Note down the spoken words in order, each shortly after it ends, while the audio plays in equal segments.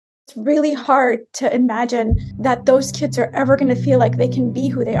really hard to imagine that those kids are ever going to feel like they can be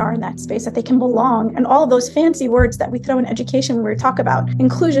who they are in that space, that they can belong. And all of those fancy words that we throw in education when we talk about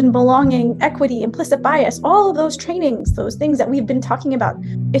inclusion, belonging, equity, implicit bias, all of those trainings, those things that we've been talking about,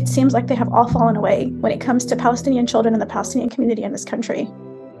 it seems like they have all fallen away when it comes to Palestinian children and the Palestinian community in this country.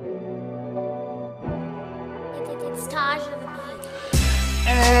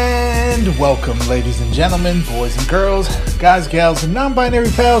 And welcome, ladies and gentlemen, boys and girls, guys, gals, and non-binary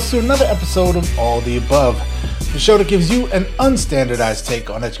pals to another episode of All the Above, the show that gives you an unstandardized take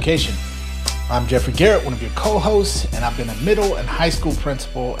on education. I'm Jeffrey Garrett, one of your co-hosts, and I've been a middle and high school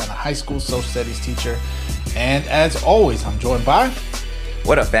principal and a high school social studies teacher. And as always, I'm joined by...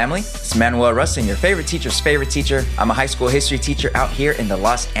 What up, family? It's Manuel Rustin, your favorite teacher's favorite teacher. I'm a high school history teacher out here in the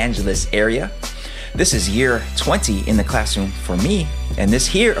Los Angeles area. This is year 20 in the classroom for me. And this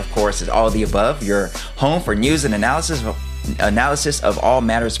here, of course, is All the Above, your home for news and analysis of all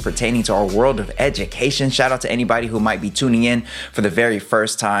matters pertaining to our world of education. Shout out to anybody who might be tuning in for the very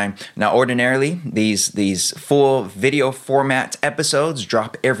first time. Now, ordinarily, these full video format episodes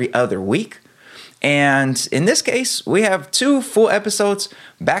drop every other week. And in this case, we have 2 full episodes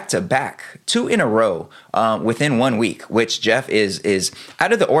back to back, 2 in a row within 1 week, which, Jeff, is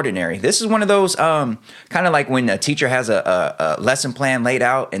out of the ordinary. This is one of those kind of like when a teacher has a lesson plan laid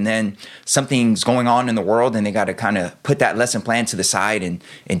out and then something's going on in the world and they got to kind of put that lesson plan to the side and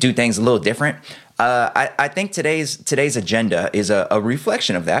do things a little different. I think today's agenda is a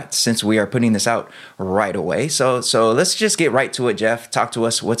reflection of that, since we are putting this out right away. So let's just get right to it, Jeff. Talk to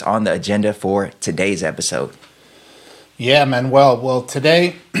us what's on the agenda for today's episode. Yeah, man. Well,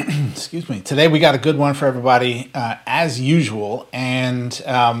 today, today we got a good one for everybody, as usual. And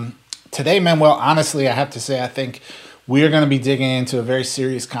today, Manuel, honestly, I have to say, I think we are going to be digging into a very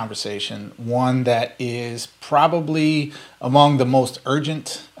serious conversation, one that is probably among the most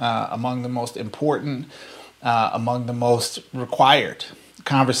urgent, among the most important, among the most required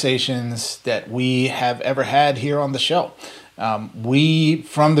conversations that we have ever had here on the show. From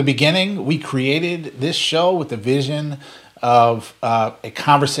the beginning, we created this show with the vision of a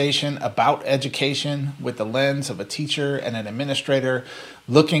conversation about education with the lens of a teacher and an administrator,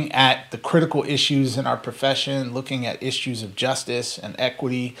 looking at the critical issues in our profession, looking at issues of justice and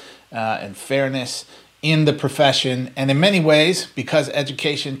equity and fairness in the profession. And in many ways, because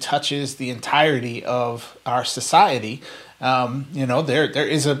education touches the entirety of our society, there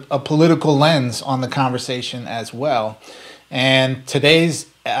is a political lens on the conversation as well. And today's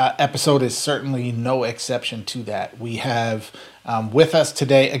episode is certainly no exception to that. We have with us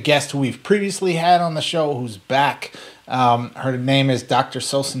today a guest who we've previously had on the show who's back. Her name is Dr.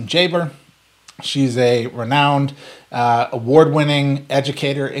 Sawsan. She's a renowned award-winning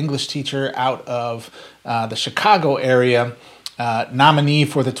educator, English teacher out of the Chicago area, nominee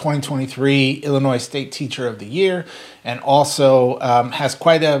for the 2023 Illinois State Teacher of the Year, and also has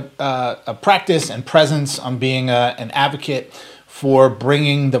quite a practice and presence on being an advocate for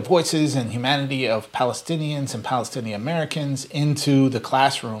bringing the voices and humanity of Palestinians and Palestinian Americans into the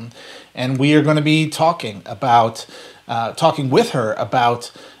classroom. And we are going to be talking with her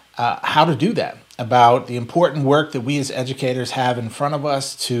about how to do that, about the important work that we as educators have in front of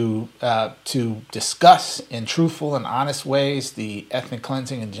us to discuss in truthful and honest ways the ethnic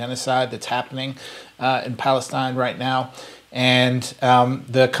cleansing and genocide that's happening in Palestine right now, and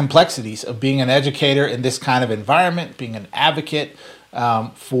the complexities of being an educator in this kind of environment, being an advocate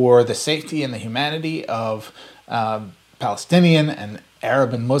for the safety and the humanity of Palestinian and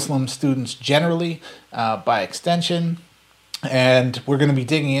Arab and Muslim students generally, by extension. And we're going to be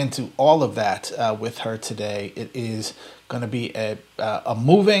digging into all of that with her today. It is going to be a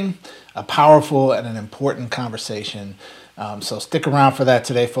moving, a powerful, and an important conversation. So stick around for that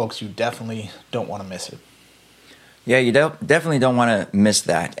today, folks. You definitely don't want to miss it. Yeah, you definitely don't want to miss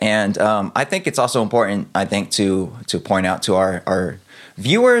that. And I think it's also important, to point out to our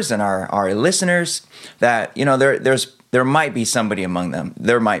viewers and our listeners that, there might be somebody among them.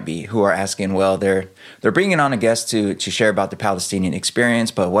 There might be who are asking, well, they're bringing on a guest to share about the Palestinian experience,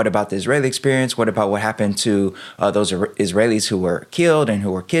 but what about the Israeli experience? What about what happened to those Israelis who were killed and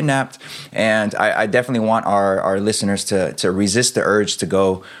who were kidnapped? And I definitely want our listeners to resist the urge to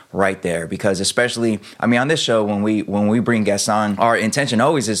go right there, because especially, on this show, when we bring guests on, our intention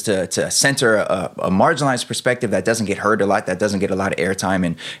always is to center a marginalized perspective that doesn't get heard a lot, that doesn't get a lot of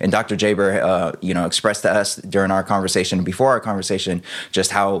airtime. And Dr. Jaber, expressed to us during our conversation, before our conversation,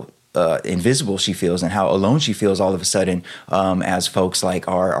 just how invisible she feels and how alone she feels all of a sudden, as folks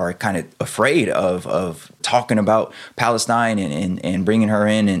are kind of afraid of talking about Palestine and bringing her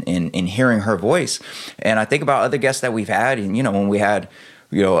in and hearing her voice. And I think about other guests that we've had, and when we had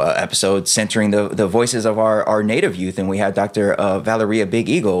episode centering the voices of our Native youth, and we had Dr. Valeria Big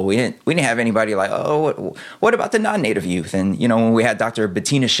Eagle. We didn't have anybody like, oh, what about the non-Native youth? And when we had Dr.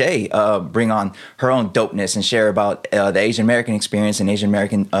 Bettina Shea bring on her own dopeness and share about the Asian American experience and Asian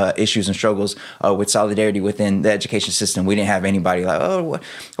American issues and struggles with solidarity within the education system, we didn't have anybody like, oh,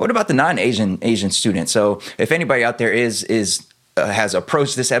 what about the non-Asian students? So if anybody out there has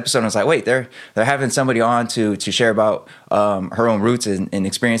approached this episode and was like, wait, they're having somebody on to share about her own roots and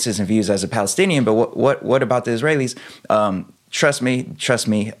experiences and views as a Palestinian, but what about the Israelis? Trust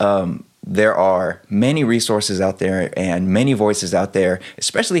me, there are many resources out there and many voices out there,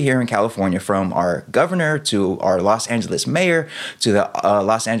 especially here in California, from our governor to our Los Angeles mayor to the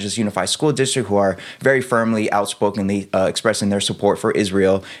Los Angeles Unified School District, who are very firmly, outspokenly expressing their support for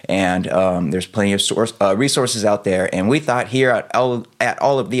Israel. And there's plenty of resources out there. And we thought here at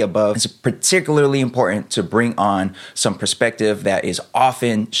all of the above, it's particularly important to bring on some perspective that is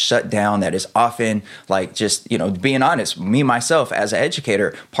often shut down, that is often like just, being honest, me, myself, as an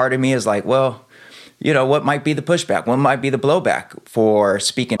educator, part of me is like, well, what might be the pushback? What might be the blowback for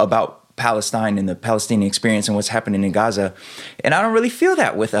speaking about Palestine and the Palestinian experience and what's happening in Gaza? And I don't really feel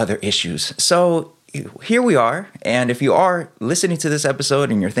that with other issues. So here we are. And if you are listening to this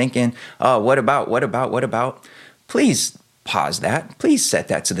episode and you're thinking, oh, what about? Please pause that. Please set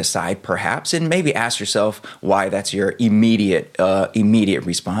that to the side, perhaps, and maybe ask yourself why that's your immediate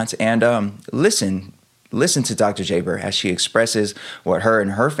response. And listen to Dr. Jaber as she expresses what her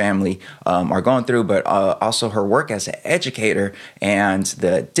and her family are going through, but also her work as an educator and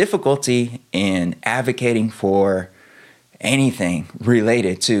the difficulty in advocating for anything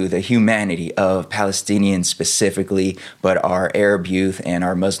related to the humanity of Palestinians specifically, but our Arab youth and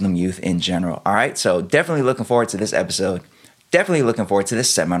our Muslim youth in general. All right, so definitely looking forward to this episode. Definitely looking forward to this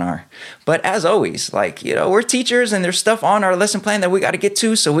seminar. But as always, we're teachers and there's stuff on our lesson plan that we got to get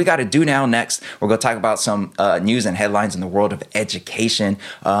to. So we got to do now next. We're going to talk about some news and headlines in the world of education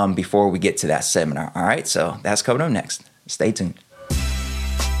before we get to that seminar. All right, so that's coming up next. Stay tuned.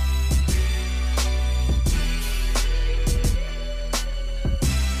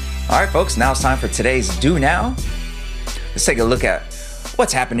 All right, folks, now it's time for today's Do Now. Let's take a look at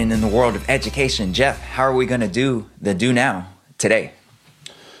what's happening in the world of education. Jeff, how are we going to do the Do Now today?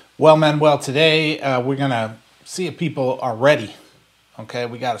 Well, Manuel, today we're going to see if people are ready. Okay,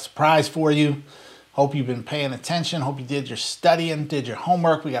 we got a surprise for you. Hope you've been paying attention. Hope you did your studying, did your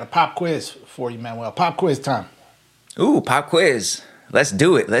homework. We got a pop quiz for you, Manuel. Pop quiz time. Ooh, pop quiz. Let's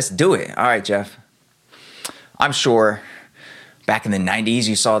do it. All right, Jeff. I'm sure back in the 90s,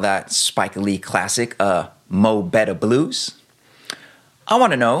 you saw that Spike Lee classic, Mo Better Blues. I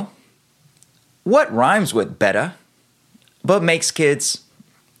want to know what rhymes with better, but makes kids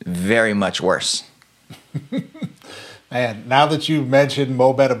very much worse. Man, now that you mentioned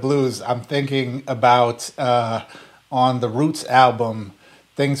Mo Better Blues, I'm thinking about on the Roots album,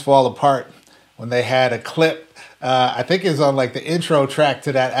 Things Fall Apart, when they had a clip. I think it was on the intro track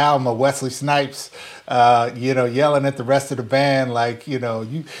to that album of Wesley Snipes, yelling at the rest of the band, you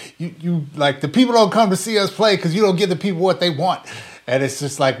the people don't come to see us play because you don't give the people what they want. And it's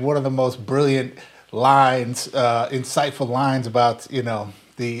just one of the most brilliant lines, insightful lines about,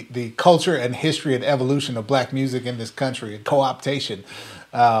 the culture and history and evolution of black music in this country and co-optation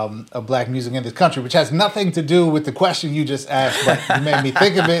of black music in this country, which has nothing to do with the question you just asked, but you made me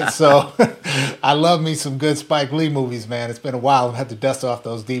think of it. So I love me some good Spike Lee movies, man. It's been a while. I've had to dust off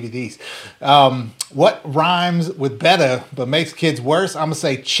those DVDs. What rhymes with better but makes kids worse? I'm going to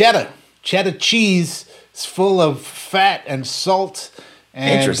say cheddar. Cheddar cheese is full of fat and salt.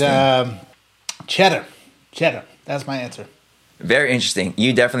 And cheddar. That's my answer. Very interesting.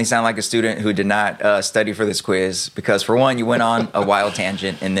 You definitely sound like a student who did not study for this quiz because, for one, you went on a wild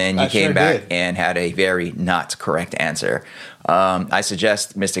tangent and then you came back and had a very not correct answer. I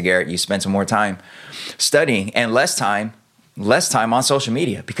suggest, Mr. Garrett, you spend some more time studying and less time on social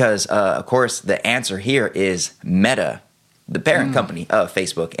media because, of course, the answer here is Meta, the parent company of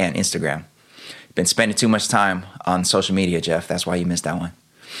Facebook and Instagram. Been spending too much time on social media, Jeff. That's why you missed that one.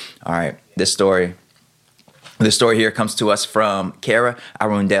 All right, this story here comes to us from Kara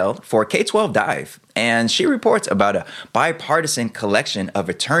Arundel for K-12 Dive, and she reports about a bipartisan collection of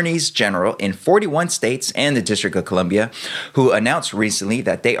attorneys general in 41 states and the District of Columbia who announced recently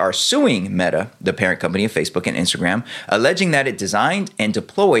that they are suing Meta, the parent company of Facebook and Instagram, alleging that it designed and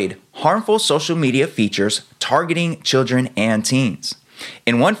deployed harmful social media features targeting children and teens.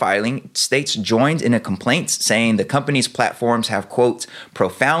 In one filing, states joined in a complaint saying the company's platforms have, quote,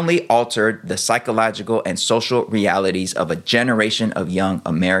 profoundly altered the psychological and social realities of a generation of young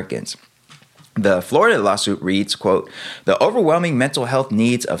Americans. The Florida lawsuit reads, quote, "The overwhelming mental health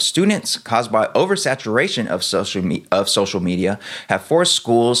needs of students caused by oversaturation of social media have forced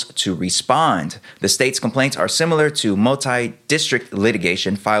schools to respond. The state's complaints are similar to multi-district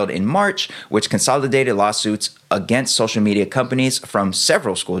litigation filed in March, which consolidated lawsuits against social media companies from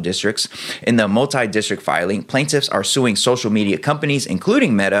several school districts. In the multi-district filing, plaintiffs are suing social media companies,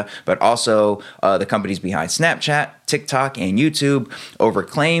 including Meta, but also the companies behind Snapchat, TikTok, and YouTube, over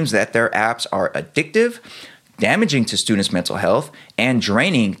claims that their apps are addictive, damaging to students' mental health, and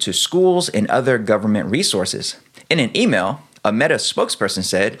draining to schools and other government resources." In an email, a Meta spokesperson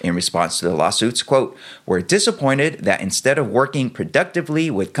said in response to the lawsuits, quote, "We're disappointed that instead of working productively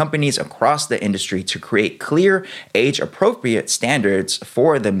with companies across the industry to create clear, age-appropriate standards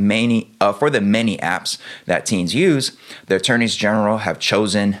for the many apps that teens use, the attorneys general have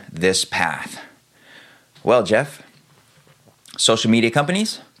chosen this path." Well, Jeff, social media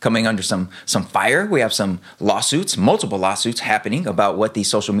companies coming under some fire. We have some lawsuits, multiple lawsuits happening about what these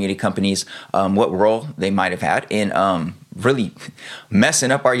social media companies, what role they might have had in really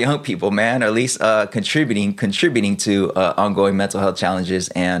messing up our young people, man, or at least contributing to ongoing mental health challenges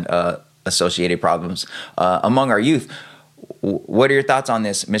and associated problems among our youth. What are your thoughts on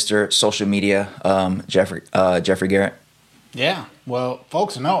this, Mr. Social Media, Jeffrey Garrett? Yeah, well,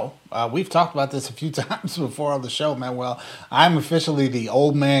 folks know, we've talked about this a few times before on the show, Manuel. I'm officially the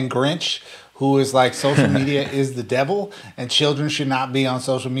old man Grinch who is like, social media is the devil and children should not be on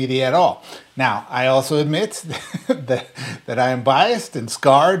social media at all. Now, I also admit that I am biased and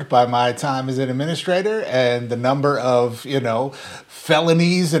scarred by my time as an administrator and the number of,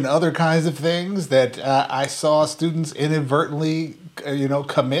 felonies and other kinds of things that I saw students inadvertently,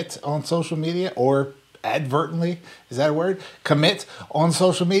 commit on social media, or advertently, is that a word? Commit on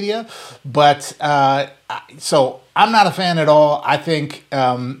social media. But so I'm not a fan at all. I think,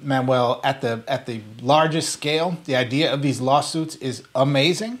 Manuel, at the largest scale, the idea of these lawsuits is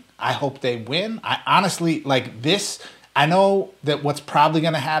amazing. I hope they win. I honestly, like this, I know that what's probably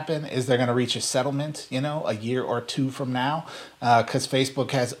going to happen is they're going to reach a settlement, a year or two from now, because Facebook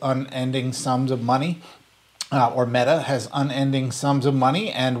has unending sums of money. Or Meta has unending sums of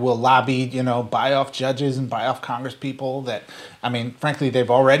money and will lobby, buy off judges and buy off Congress people that, frankly, they've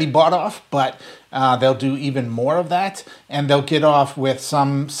already bought off, but they'll do even more of that. And they'll get off with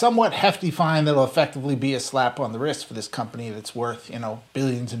some somewhat hefty fine that'll effectively be a slap on the wrist for this company that's worth,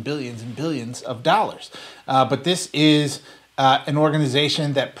 billions and billions and billions of dollars. But this is an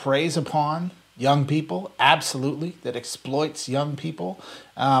organization that preys upon young people, absolutely, that exploits young people.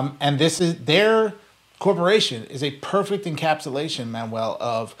 And this is their corporation is a perfect encapsulation, Manuel,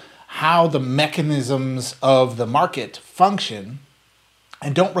 of how the mechanisms of the market function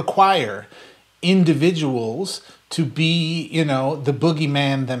and don't require individuals to be, the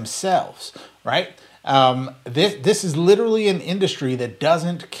boogeyman themselves, right? This is literally an industry that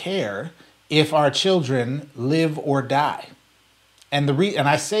doesn't care if our children live or die. And and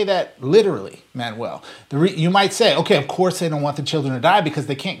I say that literally, Manuel. You might say, okay, of course they don't want the children to die because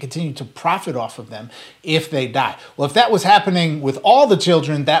they can't continue to profit off of them if they die. Well, if that was happening with all the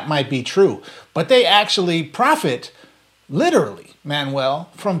children, that might be true. But they actually profit literally, Manuel,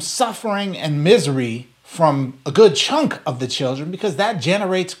 from suffering and misery from a good chunk of the children because that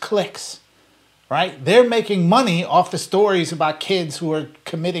generates clicks. Right? They're making money off the stories about kids who are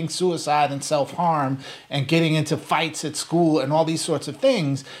committing suicide and self-harm and getting into fights at school and all these sorts of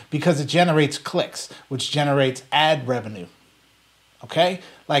things because it generates clicks, which generates ad revenue. Okay?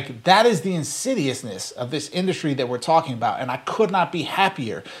 Like, that is the insidiousness of this industry that we're talking about. And I could not be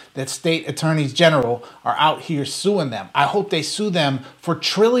happier that state attorneys general are out here suing them. I hope they sue them for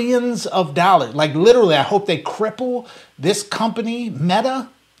trillions of dollars. Like, literally, I hope they cripple this company, Meta,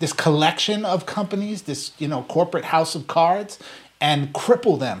 this collection of companies, this, corporate house of cards, and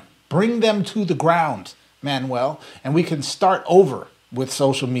cripple them, bring them to the ground, Manuel, and we can start over with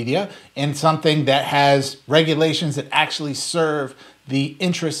social media in something that has regulations that actually serve the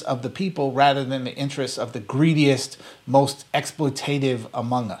interests of the people rather than the interests of the greediest, most exploitative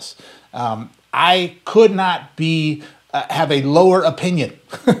among us. I could not be have a lower opinion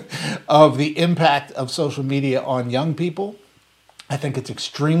of the impact of social media on young people. I think it's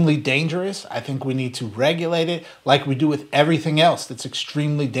extremely dangerous. I think we need to regulate it like we do with everything else that's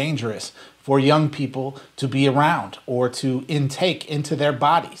extremely dangerous for young people to be around or to intake into their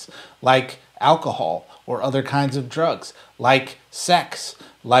bodies, like alcohol or other kinds of drugs, like sex,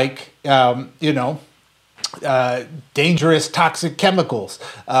 like, dangerous toxic chemicals,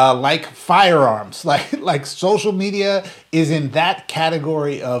 like firearms, like social media is in that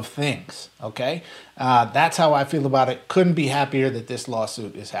category of things. Okay. That's how I feel about it. Couldn't be happier that this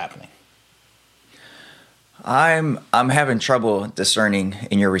lawsuit is happening. I'm having trouble discerning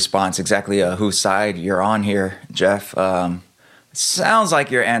in your response exactly whose side you're on here, Jeff. Sounds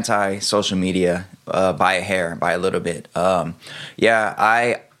like you're anti-social media by a hair, by a little bit. Yeah,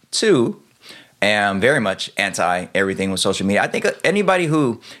 I too am very much anti everything with social media. I think anybody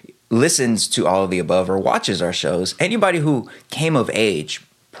who listens to all of the above or watches our shows, anybody who came of age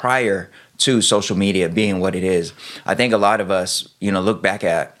prior to social media being what it is, I think a lot of us, look back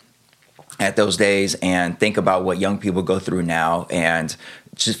at those days and think about what young people go through now and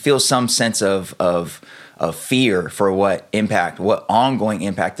just feel some sense of fear for what ongoing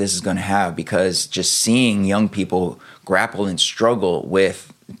impact this is going to have, because just seeing young people grapple and struggle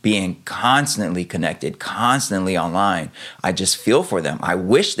with being constantly connected, constantly online, I just feel for them. I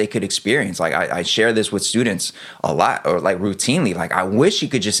wish they could experience, like I share this with students a lot, or like routinely, like I wish you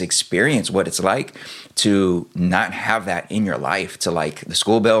could just experience what it's like to not have that in your life, to like the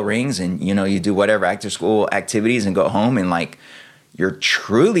school bell rings and you do whatever after school activities and go home and like you're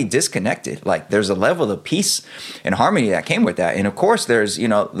truly disconnected. Like there's a level of peace and harmony that came with that. And of course, there's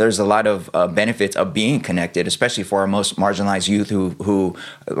a lot of benefits of being connected, especially for our most marginalized youth who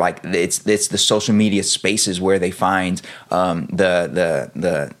like it's the social media spaces where they find where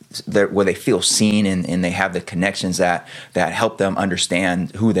they feel seen and they have the connections that help them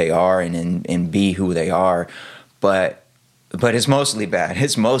understand who they are and be who they are. But it's mostly bad.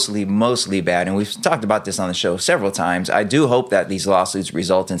 It's mostly bad. And we've talked about this on the show several times. I do hope that these lawsuits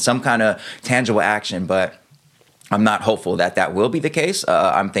result in some kind of tangible action, but I'm not hopeful that will be the case.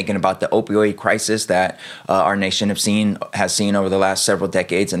 I'm thinking about the opioid crisis that our nation has seen over the last several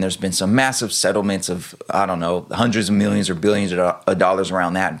decades. And there's been some massive settlements of, I don't know, hundreds of millions or billions of dollars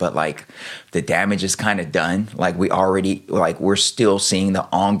around that. But like the damage is kind of done. Like we're still seeing the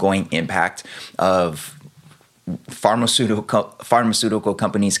ongoing impact of pharmaceutical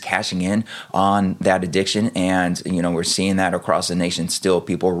companies cashing in on that addiction, and we're seeing that across the nation still,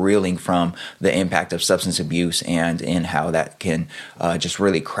 people reeling from the impact of substance abuse and how that can just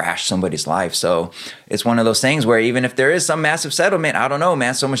really crash somebody's life. So it's one of those things where even if there is some massive settlement, I don't know,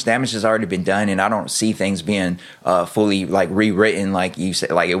 man, so much damage has already been done, and I don't see things being fully like rewritten. Like you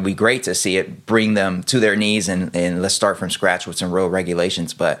said, like it would be great to see it bring them to their knees and let's start from scratch with some real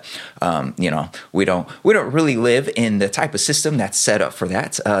regulations. But we don't really live in the type of system that's set up for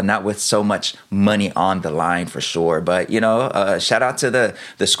that, not with so much money on the line for sure. But shout out to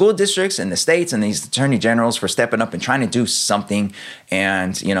the school districts and the states and these attorney generals for stepping up and trying to do something.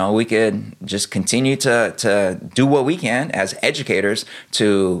 And we could just continue to do what we can as educators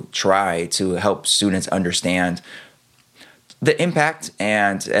to try to help students understand the impact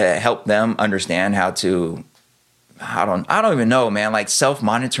and help them understand how to, I don't even know, man, like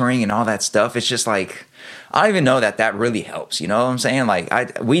self-monitoring and all that stuff. It's just like, I don't even know that really helps. You know what I'm saying?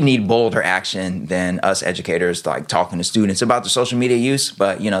 Like we need bolder action than us educators like talking to students about the social media use.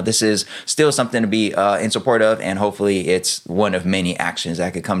 But this is still something to be in support of, and hopefully it's one of many actions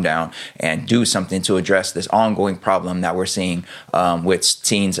that could come down and do something to address this ongoing problem that we're seeing with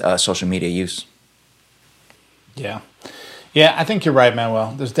teens' social media use. Yeah, I think you're right,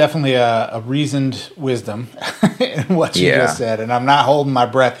 Manuel. There's definitely a reasoned wisdom in what you just said, and I'm not holding my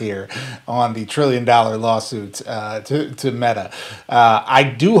breath here on the $1 trillion lawsuits to Meta. I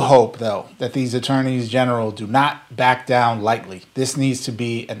do hope, though, that these attorneys general do not back down lightly. This needs to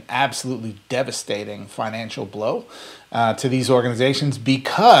be an absolutely devastating financial blow to these organizations,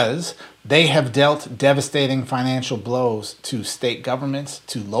 because they have dealt devastating financial blows to state governments,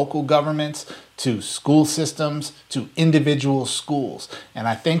 to local governments, to school systems, to individual schools. And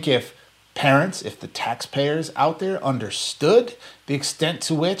I think if parents, if the taxpayers out there understood the extent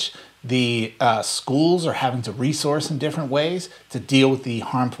to which the schools are having to resource in different ways to deal with the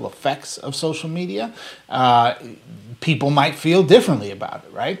harmful effects of social media, people might feel differently about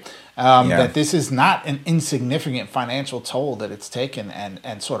it, right? That this is not an insignificant financial toll that it's taken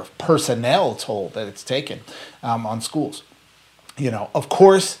and sort of personnel toll that it's taken on schools. Of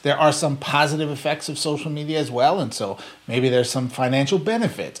course, there are some positive effects of social media as well. And so maybe there's some financial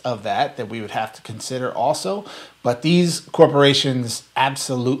benefit of that we would have to consider also. But these corporations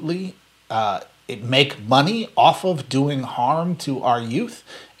absolutely make money off of doing harm to our youth,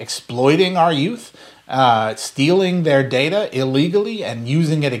 exploiting our youth, stealing their data illegally and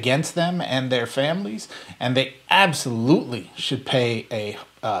using it against them and their families. And they absolutely should pay a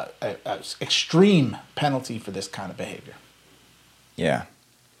extreme penalty for this kind of behavior. Yeah,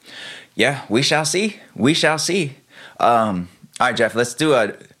 we shall see. All right, Jeff, let's do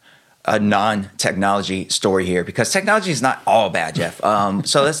a non-technology story here, because technology is not all bad, Jeff.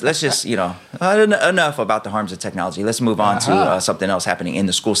 So let's just, enough about the harms of technology. Let's move on to something else happening in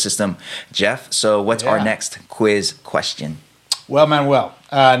the school system, Jeff. So what's our next quiz question? Well, Manuel,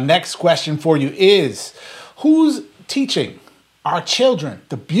 next question for you is, who's teaching our children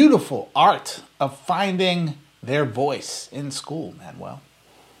the beautiful art of finding their voice in school, Manuel?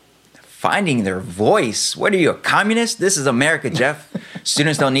 Finding their voice? What are you, a communist? This is America, Jeff.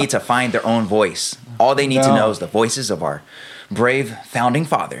 Students don't need to find their own voice. All they need to know is the voices of our brave founding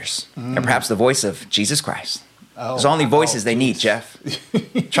fathers and perhaps the voice of Jesus Christ. There's only voices they need, Jeff.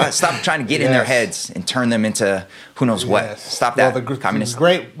 Stop trying to get in their heads and turn them into who knows what. Stop that, communist. The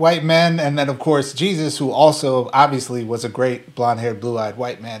great white men, and then, of course, Jesus, who also obviously was a great blonde-haired, blue-eyed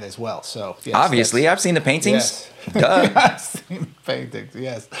white man as well. So yes, obviously, I've seen the paintings. Yes. Duh. I've seen the paintings,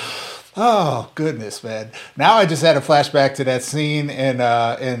 yes. Oh, goodness, man. Now I just had a flashback to that scene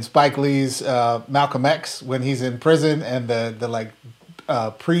in Spike Lee's Malcolm X when he's in prison and the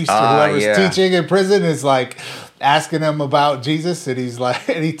priest or whoever's teaching in prison is like asking him about Jesus, and he's like,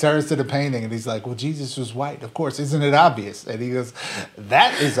 and he turns to the painting and he's like, well, Jesus was white, of course, isn't it obvious? And he goes,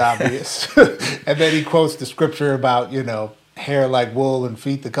 that is obvious. And then he quotes the scripture about, hair like wool and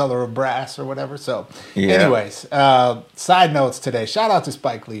feet the color of brass or whatever. So anyways, side notes today. Shout out to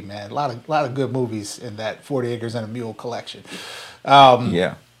Spike Lee, man. A lot of good movies in that 40 Acres and a Mule collection.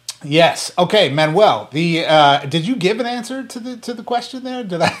 Yes. Okay, Manuel. Did you give an answer to the question there?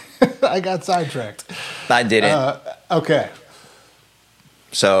 Did I? I got sidetracked. I didn't. Okay.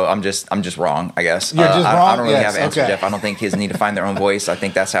 So I'm just wrong, I guess. You're just wrong. I don't really have an answer, Jeff. I don't think kids need to find their own voice. I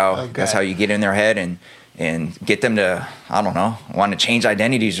think that's how you get in their head and get them to, I don't know, want to change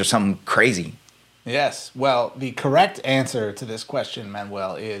identities or something crazy. Yes. Well, the correct answer to this question,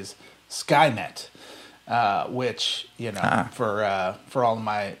 Manuel, is Skynet. Which, for all of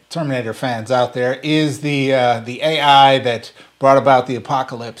my Terminator fans out there, is the AI that brought about the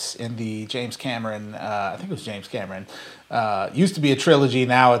apocalypse in the James Cameron, I think it was James Cameron, used to be a trilogy.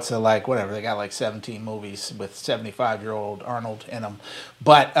 Now it's whatever. They got 17 movies with 75-year-old Arnold in them.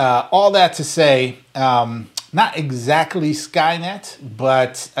 But all that to say, not exactly Skynet,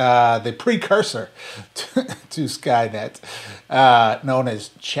 but the precursor to Skynet, known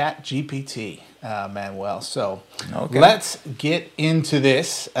as ChatGPT. Manuel. So let's get into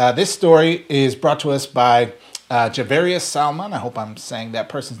this. This story is brought to us by Javarius Salman. I hope I'm saying that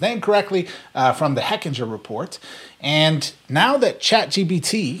person's name correctly, from the Hechinger Report. And now that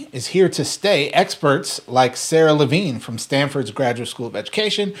ChatGPT is here to stay, experts like Sarah Levine from Stanford's Graduate School of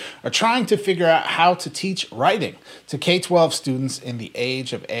Education are trying to figure out how to teach writing to K-12 students in the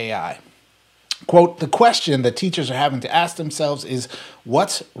age of AI. Quote, the question that teachers are having to ask themselves is,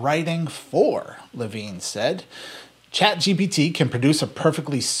 what's writing for? Levine said. ChatGPT can produce a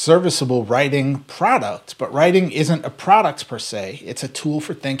perfectly serviceable writing product, but writing isn't a product per se. It's a tool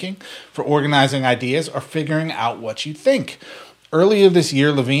for thinking, for organizing ideas, or figuring out what you think. Earlier this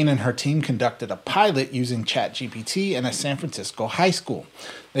year, Levine and her team conducted a pilot using ChatGPT in a San Francisco high school.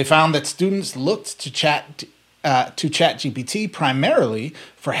 They found that students looked to ChatGPT primarily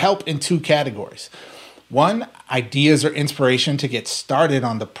for help in two categories. One, ideas or inspiration to get started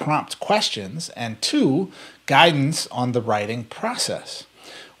on the prompt questions, and two, guidance on the writing process.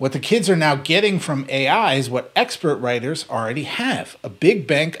 What the kids are now getting from AI is what expert writers already have, a big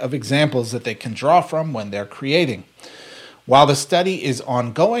bank of examples that they can draw from when they're creating. While the study is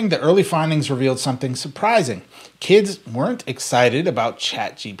ongoing, the early findings revealed something surprising. Kids weren't excited about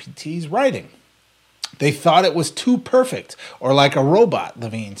ChatGPT's writing. They thought it was too perfect, or like a robot,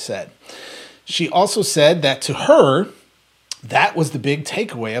 Levine said. She also said that to her, that was the big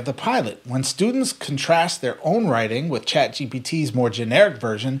takeaway of the pilot. When students contrast their own writing with ChatGPT's more generic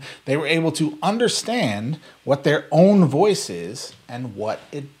version, they were able to understand what their own voice is and what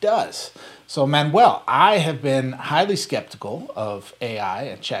it does. So, Manuel, I have been highly skeptical of AI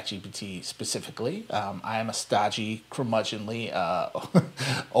and ChatGPT specifically. I am a stodgy, curmudgeonly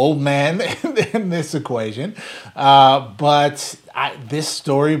old man in this equation. But this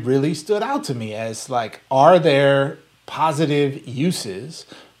story really stood out to me as are there positive uses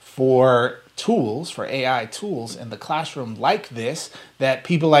for tools, for AI tools in the classroom like this that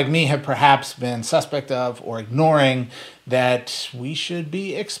people like me have perhaps been suspect of or ignoring that we should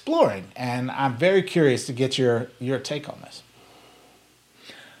be exploring? And I'm very curious to get your take on this.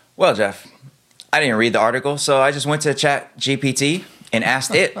 Well, Jeff, I didn't read the article, so I just went to ChatGPT and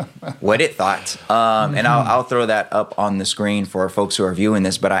asked it what it thought. And I'll throw that up on the screen for folks who are viewing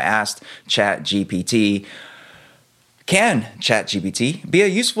this, but I asked ChatGPT, Can ChatGPT be a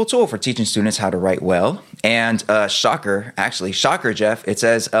useful tool for teaching students how to write well? And shocker, Jeff, it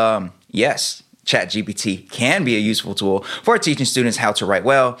says yes. ChatGPT can be a useful tool for teaching students how to write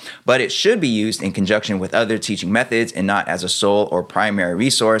well, but it should be used in conjunction with other teaching methods and not as a sole or primary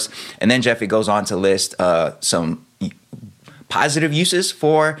resource. And then Jeff, it goes on to list some positive uses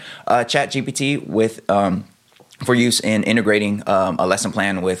for ChatGPT with for use in integrating a lesson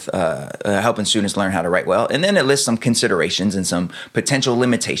plan with helping students learn how to write well. And then it lists some considerations and some potential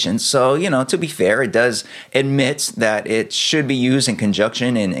limitations. So, to be fair, it does admit that it should be used in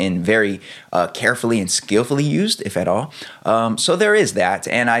conjunction and very carefully and skillfully used, if at all. So there is that.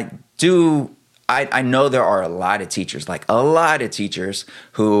 And I know there are a lot of teachers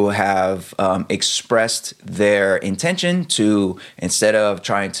who have expressed their intention to, instead of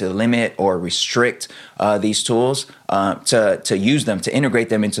trying to limit or restrict these tools, to use them, to integrate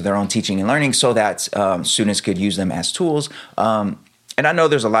them into their own teaching and learning so that students could use them as tools. And I know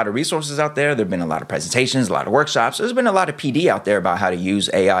there's a lot of resources out there. There have been a lot of presentations, a lot of workshops. There's been a lot of PD out there about how to use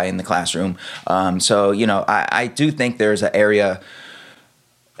AI in the classroom. So, I do think there's an area.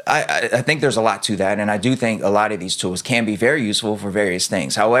 I think there's a lot to that, and I do think a lot of these tools can be very useful for various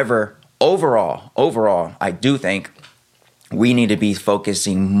things. However, overall, I do think we need to be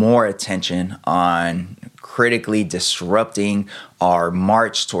focusing more attention on critically disrupting our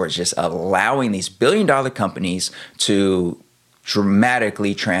march towards just allowing these billion-dollar companies to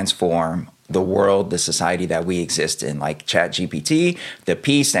dramatically transform the world, the society that we exist in. Like ChatGPT, the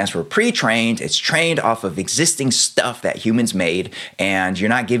P stands for pre-trained. It's trained off of existing stuff that humans made, and you're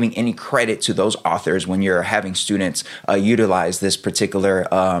not giving any credit to those authors when you're having students utilize this particular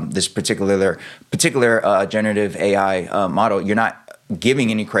generative AI model. You're not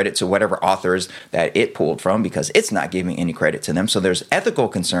giving any credit to whatever authors that it pulled from, because it's not giving any credit to them. So there's ethical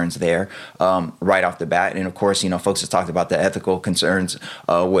concerns there right off the bat. And of course, folks have talked about the ethical concerns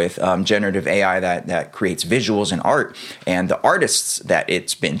with generative AI that creates visuals and art, and the artists that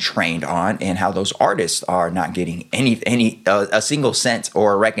it's been trained on, and how those artists are not getting a single cent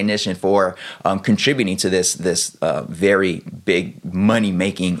or recognition for contributing to this very big money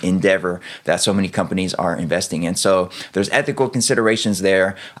making endeavor that so many companies are investing in. So there's ethical considerations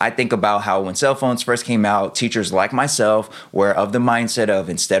there. I think about how when cell phones first came out, teachers like myself were of the mindset of,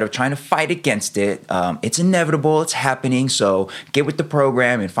 instead of trying to fight against it, it's inevitable, it's happening, so get with the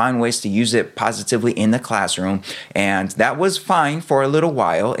program and find ways to use it positively in the classroom. And that was fine for a little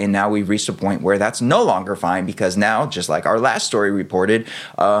while, and now we've reached a point where that's no longer fine, because now, just like our last story reported,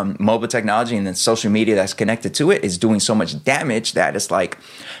 mobile technology and then social media that's connected to it is doing so much damage that it's like,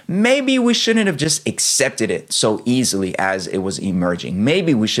 maybe we shouldn't have just accepted it so easily as it was emerging.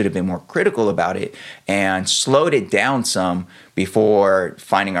 Maybe we should have been more critical about it and slowed it down some before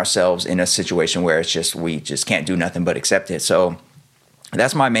finding ourselves in a situation where we just can't do nothing but accept it. So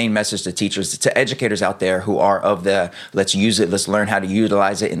that's my main message to teachers, to educators out there who are of the let's use it, let's learn how to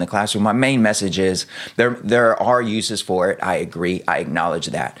utilize it in the classroom. My main message is there are uses for it. I agree. I acknowledge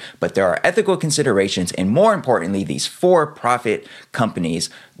that. But there are ethical considerations. And more importantly, these for-profit companies,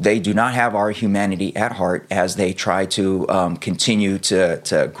 they do not have our humanity at heart as they try to continue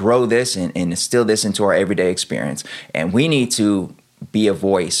to grow this and instill this into our everyday experience. And we need to be a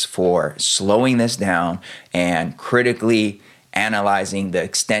voice for slowing this down and critically analyzing the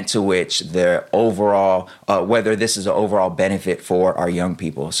extent to which the overall, whether this is an overall benefit for our young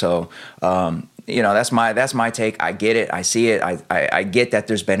people. So, that's my take. I get it. I see it. I get that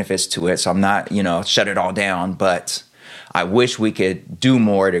there's benefits to it. So I'm not, shut it all down, but I wish we could do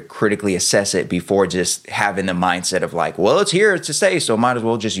more to critically assess it before just having the mindset of like, well, it's here to stay, so might as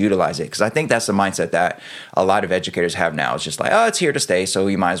well just utilize it. Because I think that's the mindset that a lot of educators have now. It's just like, oh, it's here to stay, so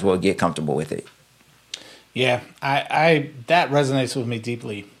you might as well get comfortable with it. Yeah, I that resonates with me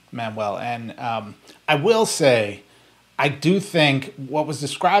deeply, Manuel. And I will say, I do think what was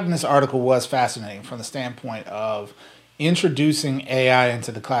described in this article was fascinating from the standpoint of introducing AI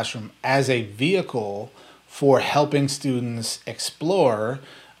into the classroom as a vehicle for helping students explore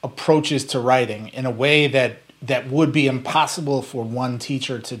approaches to writing in a way that would be impossible for one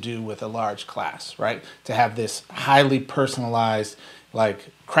teacher to do with a large class, right? To have this highly personalized, like,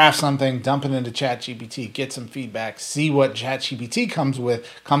 craft something, dump it into ChatGPT, get some feedback, see what ChatGPT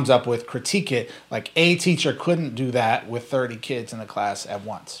comes up with, critique it. Like, a teacher couldn't do that with 30 kids in a class at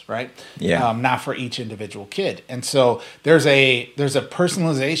once, right? Yeah. Not for each individual kid. And so there's a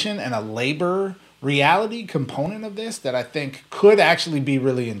personalization and a labor reality component of this that I think could actually be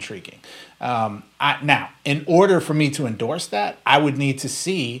really intriguing. Now, in order for me to endorse that, I would need to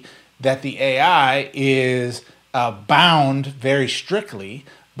see that the AI is bound very strictly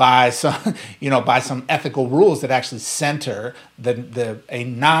by some, by some ethical rules that actually center a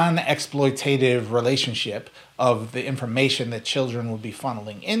non-exploitative relationship of the information that children will be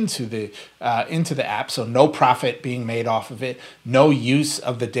funneling into the app. So no profit being made off of it, no use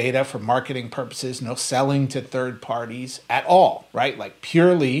of the data for marketing purposes, no selling to third parties at all, right? Like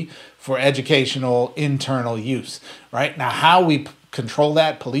purely for educational internal use, right? Now, how we control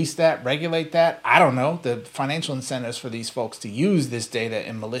that, police that, regulate that, I don't know. The financial incentives for these folks to use this data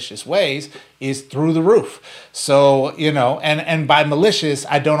in malicious ways is through the roof. So, and by malicious,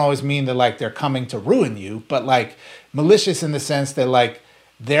 I don't always mean that like they're coming to ruin you, but like malicious in the sense that like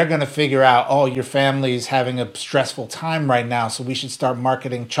they're going to figure out, oh, your family's having a stressful time right now, so we should start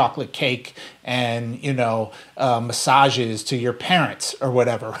marketing chocolate cake and, massages to your parents or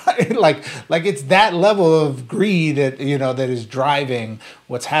whatever, right? Like it's that level of greed that, that is driving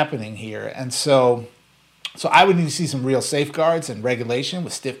what's happening here. And so I would need to see some real safeguards and regulation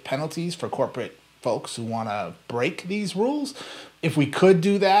with stiff penalties for corporate folks who want to break these rules. If we could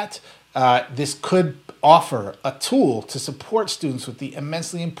do that, this could offer a tool to support students with the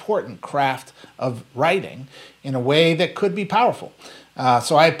immensely important craft of writing in a way that could be powerful.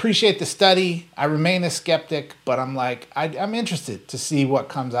 So I appreciate the study. I remain a skeptic, but I'm interested to see what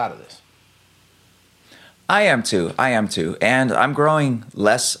comes out of this. I am too. And I'm growing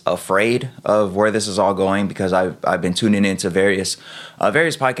less afraid of where this is all going because I've been tuning into various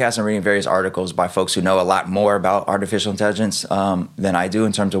podcasts and reading various articles by folks who know a lot more about artificial intelligence than I do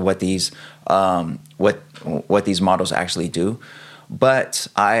in terms of what these models actually do. But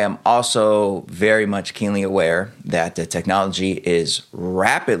I am also very much keenly aware that the technology is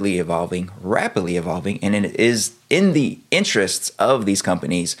rapidly evolving, and it is in the interests of these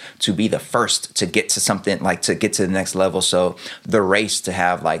companies to be the first to get to something, like to get to the next level. So the race to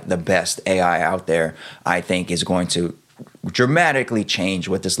have like the best AI out there, I think, is going to dramatically change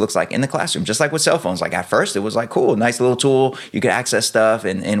what this looks like in the classroom. Just like with cell phones, like at first it was like cool, nice little tool, you could access stuff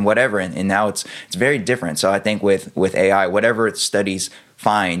and whatever, and now it's very different. So I think with AI, whatever its studies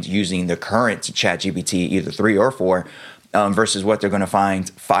find using the current ChatGPT, either 3 or 4, versus what they're going to find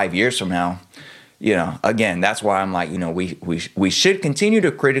 5 years from now, again, that's why I'm like, we should continue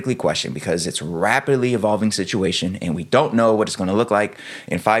to critically question, because it's a rapidly evolving situation and we don't know what it's going to look like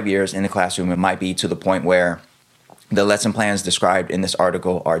in 5 years in the classroom. It might be to the point where the lesson plans described in this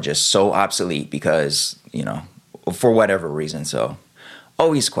article are just so obsolete because, for whatever reason. So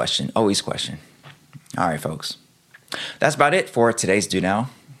always question. All right, folks. That's about it for today's Do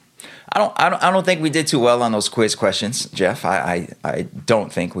Now. I don't think we did too well on those quiz questions, Jeff. I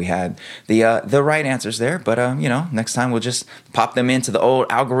don't think we had the right answers there, but next time we'll just pop them into the old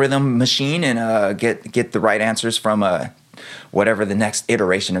algorithm machine and get the right answers from whatever the next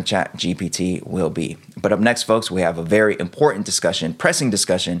iteration of ChatGPT will be. But up next, folks, we have a very important pressing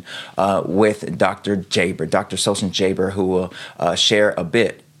discussion with Dr. Sawsan Jaber, who will share a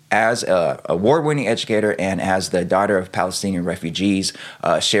bit as an award-winning educator and as the daughter of Palestinian refugees,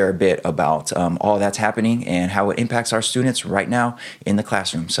 share a bit about all that's happening and how it impacts our students right now in the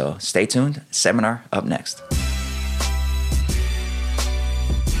classroom. So stay tuned. Seminar up next.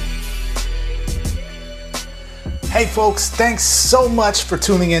 Hey folks, thanks so much for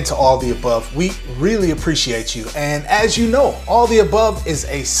tuning in to All the Above. We really appreciate you. And as you know, All the Above is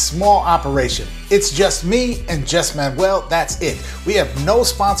a small operation. It's just me and just Manuel, that's it. We have no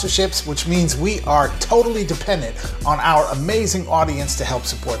sponsorships, which means we are totally dependent on our amazing audience to help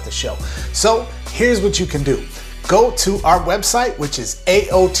support the show. So here's what you can do. Go to our website, which is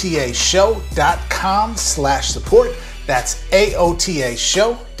aotashow.com/support. That's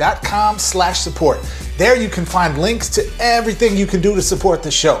aotashow.com/support. There you can find links to everything you can do to support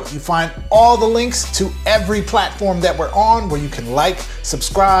the show. You find all the links to every platform that we're on where you can like,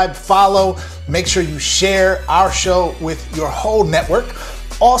 subscribe, follow. Make sure you share our show with your whole network.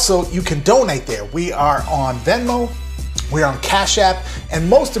 Also, you can donate there. We are on Venmo. We're on Cash App, and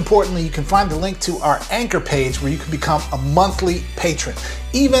most importantly, you can find the link to our Anchor page where you can become a monthly patron.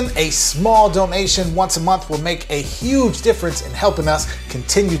 Even a small donation once a month will make a huge difference in helping us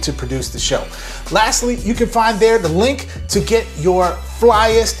continue to produce the show. Lastly, you can find there the link to get your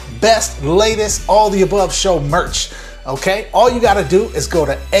flyest, best, latest, all the above show merch. Okay? All you got to do is go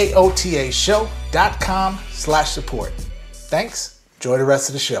to aotashow.com/support. Thanks. Enjoy the rest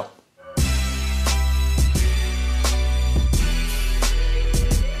of the show.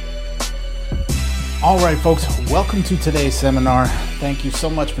 All right, folks, welcome to today's seminar. Thank you so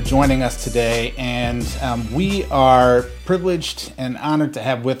much for joining us today. And we are privileged and honored to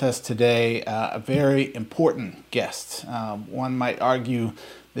have with us today a very important guest. One might argue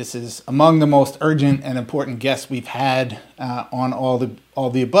This is among the most urgent and important guests we've had on all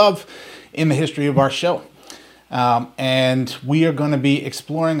the above in the history of our show. And we are going to be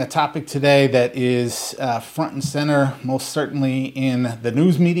exploring a topic today that is front and center, most certainly in the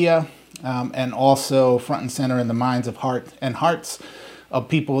news media, and also front and center in the minds of hearts of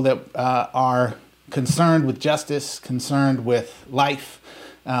people that are concerned with justice, concerned with life,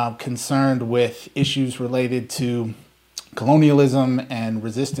 concerned with issues related to colonialism and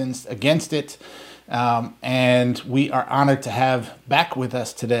resistance against it. And we are honored to have back with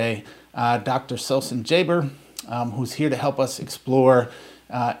us today Dr. Sawsan Jaber, who's here to help us explore,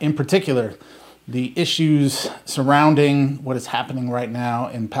 in particular, the issues surrounding what is happening right now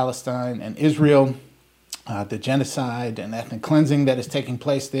in Palestine and Israel, the genocide and ethnic cleansing that is taking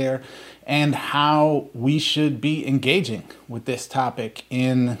place there, and how we should be engaging with this topic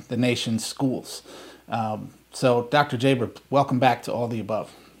in the nation's schools. So, Dr. Jaber, welcome back to All the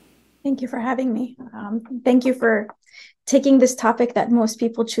Above. Thank you for having me. Thank you for taking this topic that most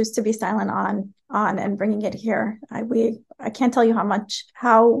people choose to be silent on and bringing it here. I can't tell you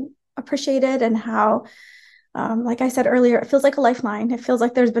how appreciated and how, like I said earlier, it feels like a lifeline. It feels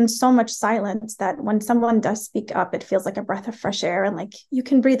like there's been so much silence that when someone does speak up, it feels like a breath of fresh air and like you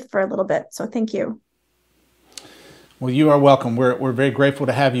can breathe for a little bit. So thank you. Well, you are welcome. We're very grateful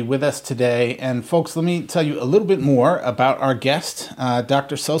to have you with us today. And folks, let me tell you a little bit more about our guest.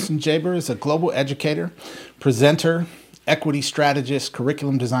 Dr. Sawsan Jaber is a global educator, presenter, equity strategist,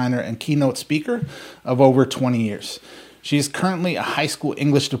 curriculum designer, and keynote speaker of over 20 years. She is currently a high school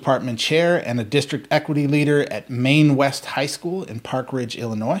English department chair and a district equity leader at Maine West High School in Park Ridge,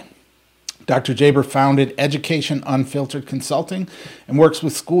 Illinois. Dr. Jaber founded Education Unfiltered Consulting and works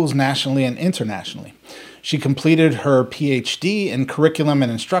with schools nationally and internationally. She completed her PhD in curriculum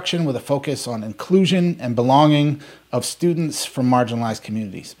and instruction with a focus on inclusion and belonging of students from marginalized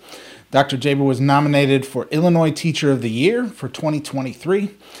communities. Dr. Jaber was nominated for Illinois Teacher of the Year for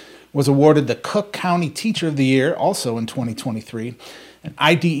 2023, was awarded the Cook County Teacher of the Year also in 2023, an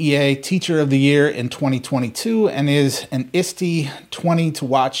IDEA Teacher of the Year in 2022, and is an ISTE 20 to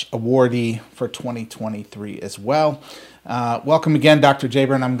Watch awardee for 2023 as well. Welcome again, Dr.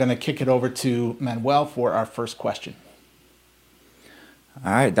 Jaber, and I'm going to kick it over to Manuel for our first question.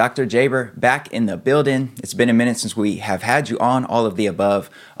 All right, Dr. Jaber, back in the building. It's been a minute since we have had you on All of the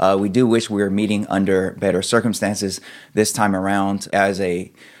Above. We do wish we were meeting under better circumstances this time around. As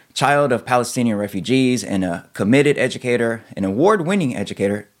a child of Palestinian refugees and a committed educator, an award-winning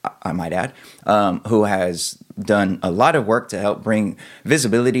educator, I might add, who has done a lot of work to help bring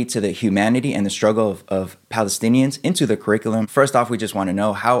visibility to the humanity and the struggle of Palestinians into the curriculum. First off, we just want to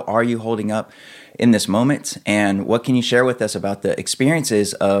know, how are you holding up in this moment? And what can you share with us about the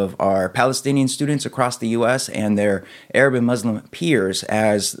experiences of our Palestinian students across the U.S. and their Arab and Muslim peers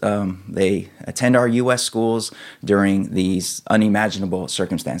as they attend our U.S. schools during these unimaginable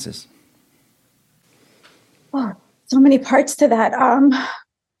circumstances? Oh, so many parts to that.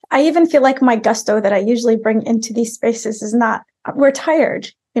 I even feel like my gusto that I usually bring into these spaces is not, we're tired.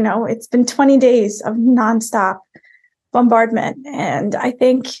 You know, it's been 20 days of nonstop bombardment. And I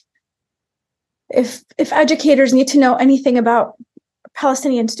think if educators need to know anything about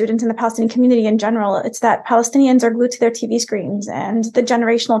Palestinian students and the Palestinian community in general, it's that Palestinians are glued to their TV screens, and the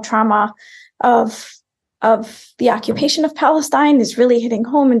generational trauma of the occupation of Palestine is really hitting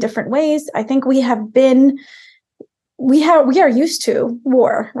home in different ways. I think we are used to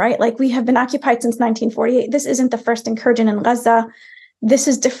war, right? Like, we have been occupied since 1948. This isn't the first incursion in Gaza. This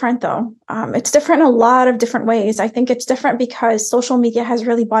is different, though. It's different in a lot of different ways. I think it's different because social media has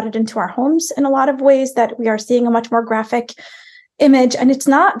really brought it into our homes in a lot of ways, that we are seeing a much more graphic image. And it's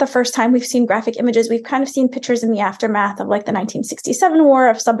not the first time we've seen graphic images. We've kind of seen pictures in the aftermath of like the 1967 war,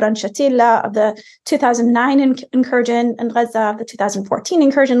 of Sabra and Shatila, of the 2009 incursion in Gaza, of the 2014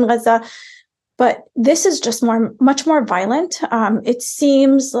 incursion in Gaza. But this is just much more violent. It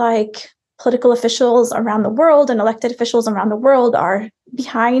seems like political officials around the world and elected officials around the world are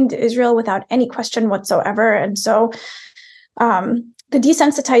behind Israel without any question whatsoever. And so the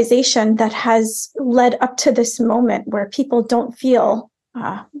desensitization that has led up to this moment, where people don't feel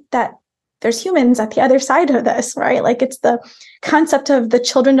that there's humans at the other side of this, right? Like, it's the concept of the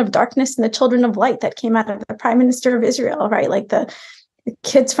children of darkness and the children of light that came out of the Prime Minister of Israel, right? Like the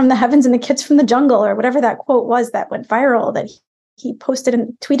kids from the heavens and the kids from the jungle, or whatever that quote was that went viral, that he posted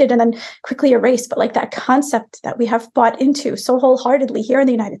and tweeted and then quickly erased. But like, that concept that we have bought into so wholeheartedly here in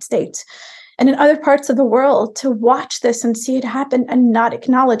the United States and in other parts of the world, to watch this and see it happen and not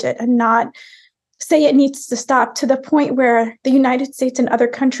acknowledge it and not say it needs to stop, to the point where the United States and other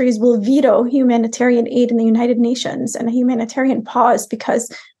countries will veto humanitarian aid in the United Nations and a humanitarian pause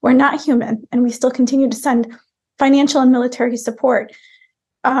because we're not human and we still continue to send financial and military support.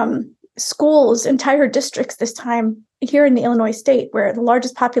 Schools, entire districts this time here in the Illinois state, where the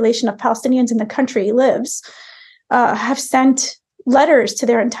largest population of Palestinians in the country lives, have sent letters to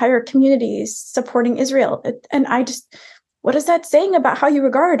their entire communities supporting Israel. And what is that saying about how you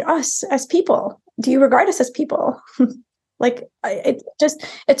regard us as people? Do you regard us as people?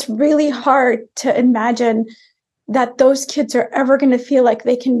 It's really hard to imagine that those kids are ever going to feel like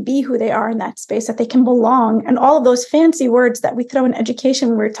they can be who they are in that space, that they can belong. And all of those fancy words that we throw in education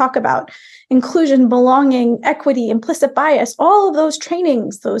when we talk about inclusion, belonging, equity, implicit bias, all of those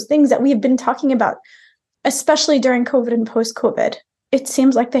trainings, those things that we've been talking about, especially during COVID and post-COVID, it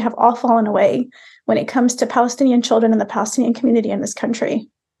seems like they have all fallen away when it comes to Palestinian children and the Palestinian community in this country.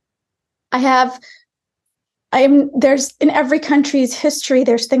 There's in every country's history,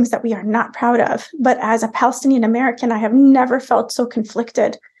 there's things that we are not proud of. But as a Palestinian American, I have never felt so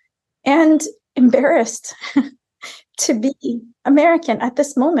conflicted and embarrassed to be American at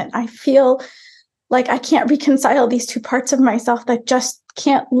this moment. I feel like I can't reconcile these two parts of myself that just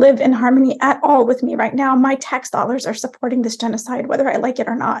can't live in harmony at all with me right now. My tax dollars are supporting this genocide, whether I like it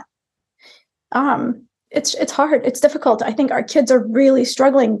or not. It's hard. It's difficult. I think our kids are really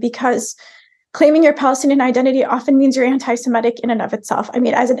struggling because claiming your Palestinian identity often means you're anti-Semitic in and of itself. I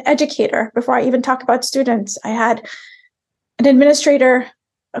mean, as an educator, before I even talk about students, I had an administrator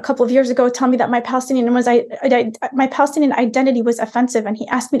a couple of years ago tell me that my Palestinian identity was offensive, and he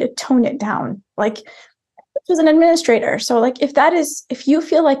asked me to tone it down. Like, this was an administrator. So like, if you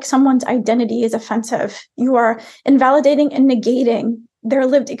feel like someone's identity is offensive, you are invalidating and negating their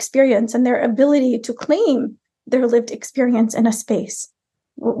lived experience and their ability to claim their lived experience in a space.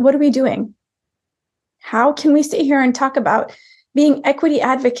 What are we doing? How can we sit here and talk about being equity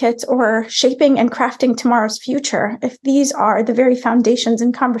advocates or shaping and crafting tomorrow's future if these are the very foundations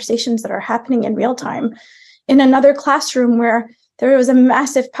and conversations that are happening in real time in another classroom where there was a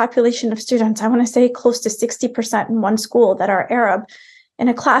massive population of students, I want to say close to 60% in one school that are Arab, in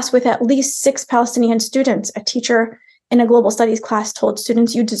a class with at least 6 Palestinian students? A teacher in a global studies class told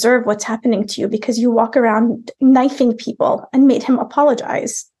students, you deserve what's happening to you because you walk around knifing people, and made him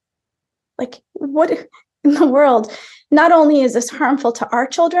apologize. Like, what in the world? Not only is this harmful to our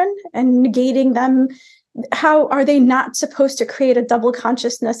children and negating them, how are they not supposed to create a double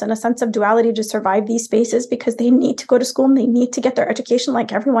consciousness and a sense of duality to survive these spaces because they need to go to school and they need to get their education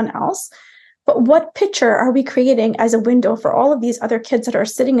like everyone else? But what picture are we creating as a window for all of these other kids that are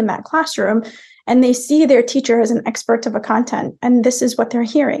sitting in that classroom and they see their teacher as an expert of a content, and this is what they're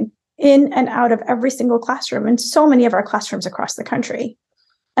hearing in and out of every single classroom in so many of our classrooms across the country?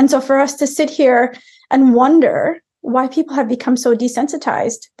 And so for us to sit here and wonder why people have become so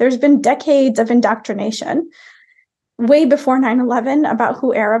desensitized, there's been decades of indoctrination way before 9/11 about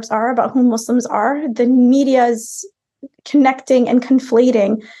who Arabs are, about who Muslims are. The media's connecting and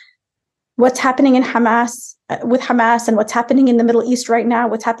conflating what's happening in Hamas with Hamas and what's happening in the Middle East right now,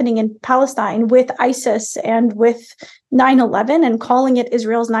 what's happening in Palestine with ISIS and with 9/11, and calling it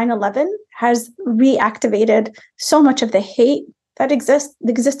Israel's 9/11 has reactivated so much of the hate that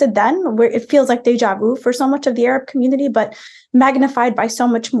existed then, where it feels like deja vu for so much of the Arab community, but magnified by so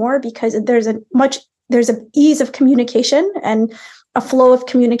much more because there's an ease of communication and a flow of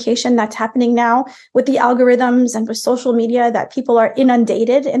communication that's happening now with the algorithms and with social media, that people are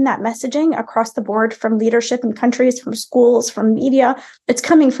inundated in that messaging across the board, from leadership in countries, from schools, from media. It's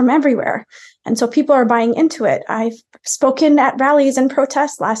coming from everywhere. And so people are buying into it. I've spoken at rallies and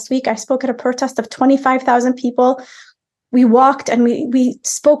protests. Last week, I spoke at a protest of 25,000 people. We walked and we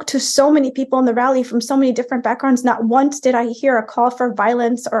spoke to so many people in the rally from so many different backgrounds. Not once did I hear a call for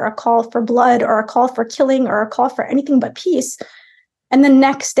violence or a call for blood or a call for killing or a call for anything but peace. And the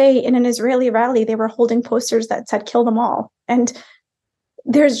next day in an Israeli rally, they were holding posters that said, kill them all. And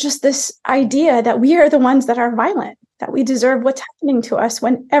there's just this idea that we are the ones that are violent, that we deserve what's happening to us,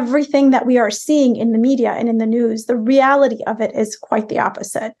 when everything that we are seeing in the media and in the news, the reality of it is quite the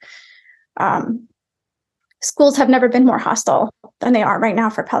opposite. Schools have never been more hostile than they are right now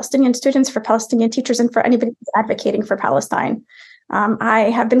for Palestinian students, for Palestinian teachers, and for anybody who's advocating for Palestine.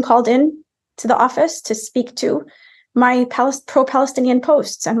 I have been called in to the office to speak to my pro-Palestinian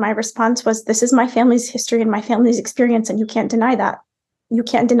posts, and my response was, this is my family's history and my family's experience, and you can't deny that. You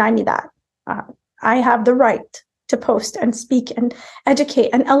can't deny me that. I have the right to post and speak and educate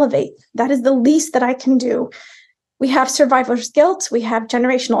and elevate. That is the least that I can do We have survivor's guilt, we have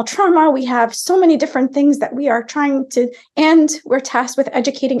generational trauma, we have so many different things that we are trying to, and we're tasked with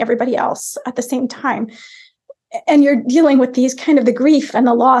educating everybody else at the same time. And you're dealing with these kind of the grief and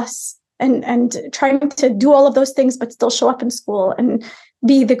the loss and trying to do all of those things, but still show up in school and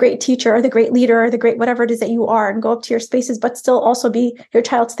be the great teacher or the great leader or the great whatever it is that you are, and go up to your spaces, but still also be your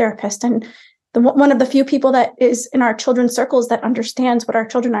child's therapist. And one of the few people that is in our children's circles that understands what our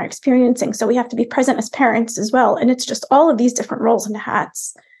children are experiencing. So we have to be present as parents as well. And it's just all of these different roles and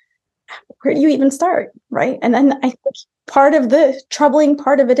hats. Where do you even start, right? And then I think part of the troubling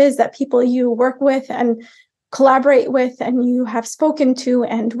part of it is that people you work with and collaborate with and you have spoken to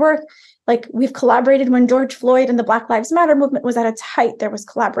and work, like we've collaborated when George Floyd and the Black Lives Matter movement was at its height. There was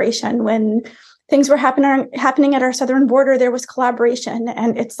collaboration. When things were happening at our southern border, there was collaboration.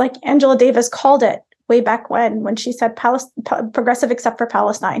 And it's like Angela Davis called it way back when she said progressive except for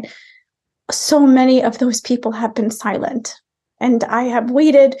Palestine. So many of those people have been silent. And I have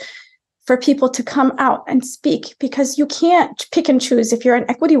waited for people to come out and speak, because you can't pick and choose. If you're an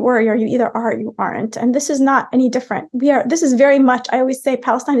equity warrior, you either are or you aren't. And this is not any different. This is very much, I always say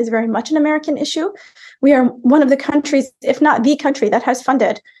Palestine is very much an American issue. We are one of the countries, if not the country, that has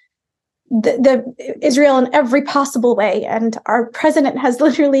funded the Israel in every possible way. And our president has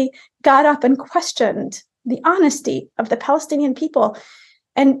literally got up and questioned the honesty of the Palestinian people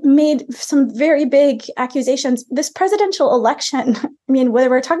and made some very big accusations. This presidential election, I mean, whether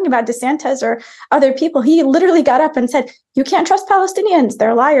we're talking about DeSantis or other people, he literally got up and said, you can't trust Palestinians,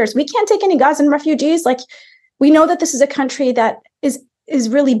 they're liars. We can't take any Gazan refugees. Like, we know that this is a country that is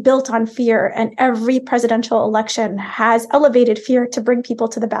really built on fear, and every presidential election has elevated fear to bring people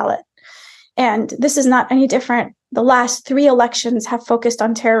to the ballot. And this is not any different. The last 3 elections have focused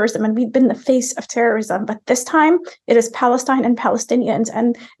on terrorism, and we've been the face of terrorism. But this time, it is Palestine and Palestinians.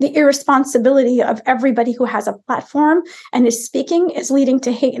 And the irresponsibility of everybody who has a platform and is speaking is leading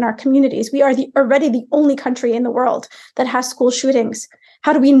to hate in our communities. We are already the only country in the world that has school shootings.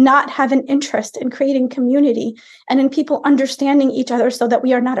 How do we not have an interest in creating community and in people understanding each other so that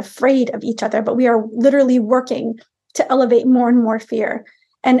we are not afraid of each other, but we are literally working to elevate more and more fear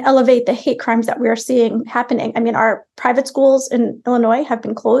and elevate the hate crimes that we are seeing happening? I mean, our private schools in Illinois have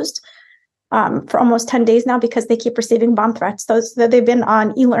been closed for almost 10 days now because they keep receiving bomb threats. They've been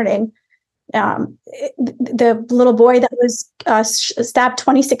on e-learning. The little boy that was stabbed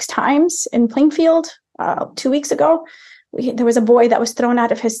 26 times in Plainfield 2 weeks ago, there was a boy that was thrown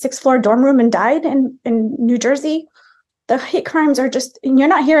out of his 6th floor dorm room and died in New Jersey. The hate crimes are just, and you're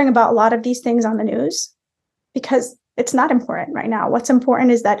not hearing about a lot of these things on the news because it's not important right now. What's important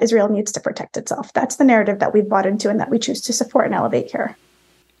is that Israel needs to protect itself. That's the narrative that we've bought into and that we choose to support and elevate here.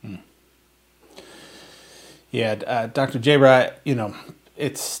 Yeah, Dr. Jabra,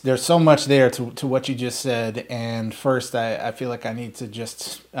 there's so much there to what you just said. And first, I feel like I need to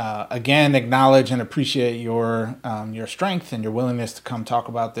just again acknowledge and appreciate your strength and your willingness to come talk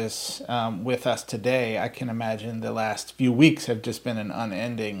about this with us today. I can imagine the last few weeks have just been an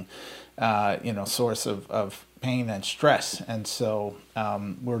unending source of pain and stress. And so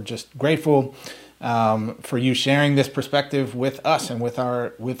we're just grateful for you sharing this perspective with us and with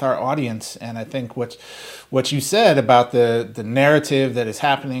our audience. And I think what you said about the narrative that is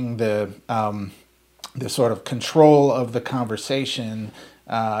happening, the sort of control of the conversation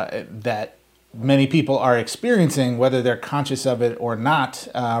that many people are experiencing, whether they're conscious of it or not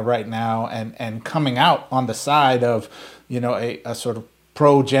right now, and coming out on the side of a sort of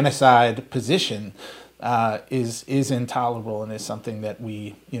pro-genocide position is intolerable and is something that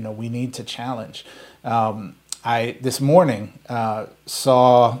we need to challenge. I this morning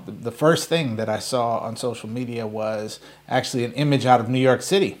saw the first thing that I saw on social media was actually an image out of New York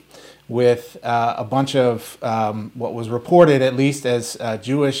City with a bunch of what was reported at least as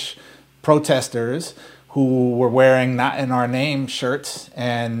Jewish protesters who were wearing "Not in Our Name" shirts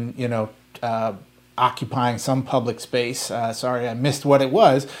and occupying some public space. Sorry, I missed what it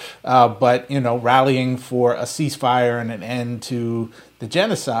was, but rallying for a ceasefire and an end to the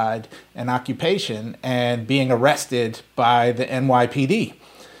genocide and occupation, and being arrested by the NYPD,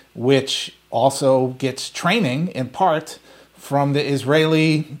 which also gets training in part from the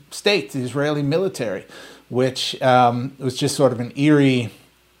Israeli state, the Israeli military, which was just sort of an eerie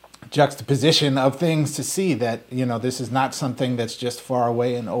juxtaposition of things to see that, this is not something that's just far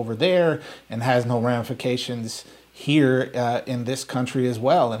away and over there and has no ramifications here in this country as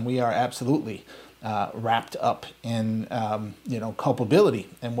well. And we are absolutely wrapped up in, culpability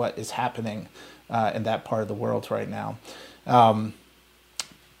in what is happening in that part of the world right now.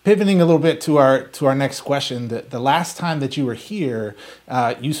 Pivoting a little bit to our next question, the last time that you were here,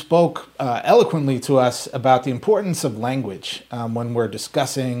 you spoke eloquently to us about the importance of language when we're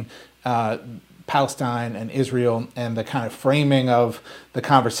discussing Palestine and Israel and the kind of framing of the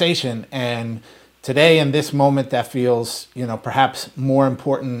conversation. And today, in this moment, that feels, perhaps more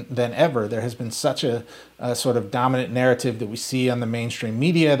important than ever. There has been such a sort of dominant narrative that we see on the mainstream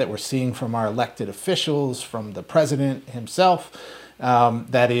media, that we're seeing from our elected officials, from the president himself,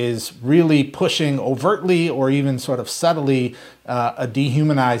 that is really pushing overtly or even sort of subtly a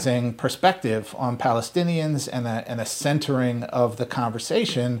dehumanizing perspective on Palestinians and a centering of the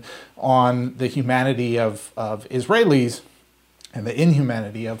conversation on the humanity of Israelis and the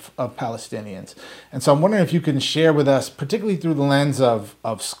inhumanity of Palestinians. And so I'm wondering if you can share with us, particularly through the lens of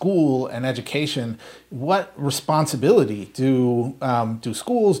school and education, what responsibility do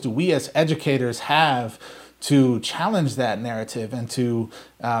schools, do we as educators have to challenge that narrative and to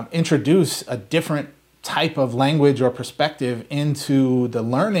introduce a different type of language or perspective into the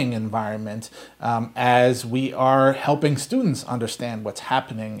learning environment as we are helping students understand what's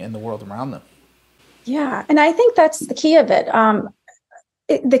happening in the world around them? Yeah, and I think that's the key of it.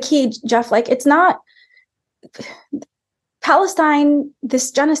 The key, Jeff, it's not Palestine, this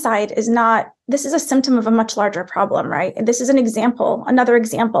genocide this is a symptom of a much larger problem, right? And this is another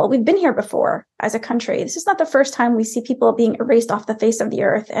example. We've been here before as a country. This is not the first time we see people being erased off the face of the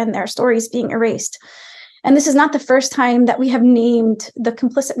earth and their stories being erased. And this is not the first time that we have named the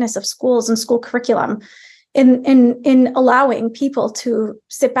complicitness of schools and school curriculum in allowing people to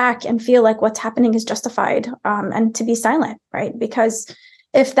sit back and feel like what's happening is justified, and to be silent, right? Because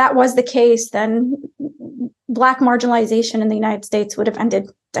if that was the case, then Black marginalization in the United States would have ended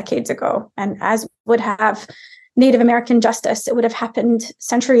decades ago, and as would have Native American justice. It would have happened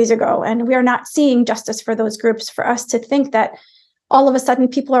centuries ago, and we are not seeing justice for those groups. For us to think that all of a sudden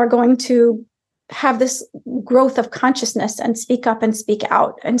people are going to have this growth of consciousness and speak up and speak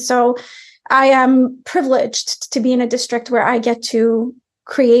out. And so I am privileged to be in a district where I get to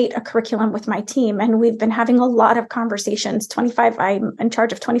create a curriculum with my team. And we've been having a lot of conversations. I'm in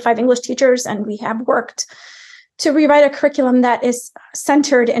charge of 25 English teachers, and we have worked to rewrite a curriculum that is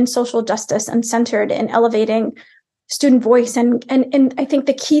centered in social justice and centered in elevating student voice. And I think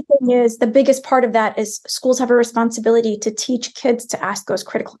the key thing is, the biggest part of that is schools have a responsibility to teach kids to ask those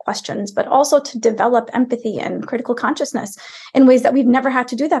critical questions, but also to develop empathy and critical consciousness in ways that we've never had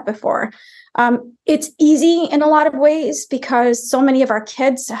to do that before. It's easy in a lot of ways because so many of our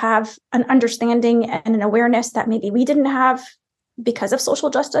kids have an understanding and an awareness that maybe we didn't have because of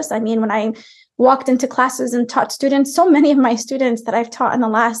social justice. I mean, when I walked into classes and taught students, so many of my students that I've taught in the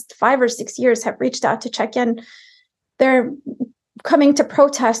last 5 or 6 years have reached out to check in. They're coming to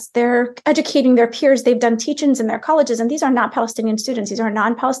protest, they're educating their peers, they've done teach-ins in their colleges, and these are not Palestinian students, these are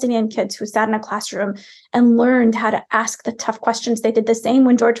non-Palestinian kids who sat in a classroom and learned how to ask the tough questions. They did the same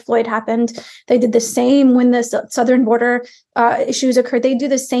when George Floyd happened, they did the same when the southern border issues occurred, they do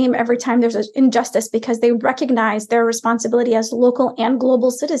the same every time there's an injustice, because they recognize their responsibility as local and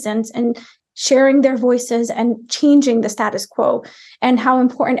global citizens and sharing their voices and changing the status quo, and how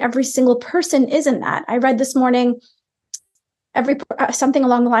important every single person is in that. I read this morning, something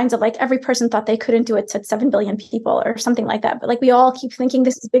along the lines of every person thought they couldn't do it, said 7 billion people or something like that. But we all keep thinking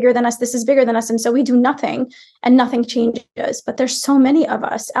this is bigger than us, this is bigger than us. And so we do nothing and nothing changes. But there's so many of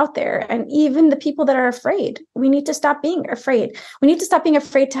us out there. And even the people that are afraid, we need to stop being afraid. We need to stop being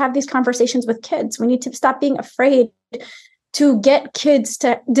afraid to have these conversations with kids. We need to stop being afraid to get kids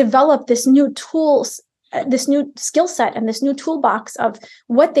to develop this new this new skill set and this new toolbox of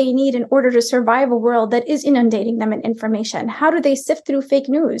what they need in order to survive a world that is inundating them in information. How do they sift through fake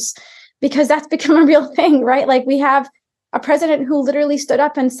news? Because that's become a real thing, right? We have a president who literally stood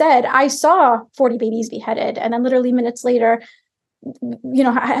up and said, I saw 40 babies beheaded. And then literally minutes later,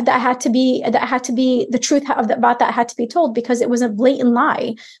 that had to be the truth about that had to be told, because it was a blatant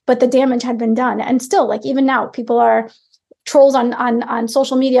lie, but the damage had been done. And still, even now, people are trolls on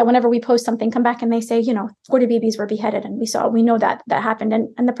social media. Whenever we post something, come back and they say, 40 babies were beheaded, and we know that happened.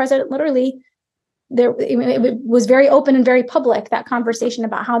 And the president literally, it was very open and very public, that conversation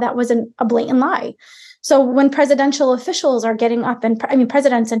about how that was a blatant lie. So when presidential officials are getting up,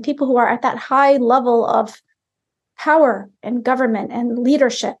 presidents and people who are at that high level of power and government and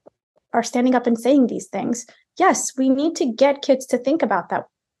leadership are standing up and saying these things, yes, we need to get kids to think about that.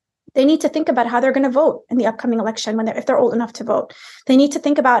 They need to think about how they're going to vote in the upcoming election if they're old enough to vote. They need to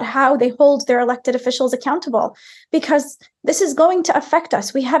think about how they hold their elected officials accountable, because this is going to affect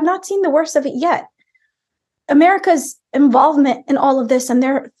us. We have not seen the worst of it yet. America's involvement in all of this, and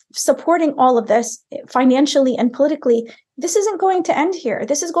they're supporting all of this financially and politically, this isn't going to end here.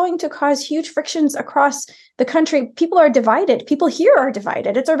 This is going to cause huge frictions across the country. People are divided. People here are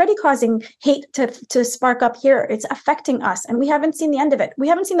divided. It's already causing hate to spark up here. It's affecting us, and we haven't seen the end of it. We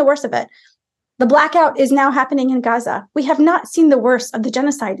haven't seen the worst of it. The blackout is now happening in Gaza. We have not seen the worst of the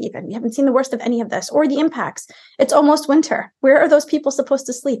genocide even. We haven't seen the worst of any of this or the impacts. It's almost winter. Where are those people supposed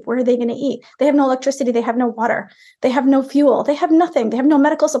to sleep? Where are they going to eat? They have no electricity. They have no water. They have no fuel. They have nothing. They have no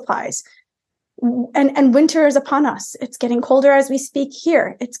medical supplies. And winter is upon us. It's getting colder as we speak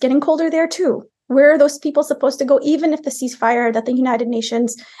here. It's getting colder there too. Where are those people supposed to go, even if the ceasefire that the United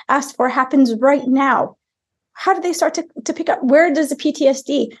Nations asked for happens right now? How do they start to pick up? Where does the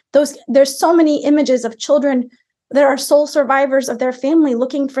PTSD? There's so many images of children that are sole survivors of their family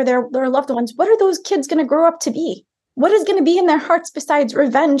looking for their loved ones. What are those kids going to grow up to be? What is going to be in their hearts besides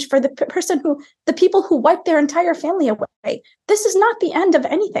revenge for the people who wiped their entire family away? This is not the end of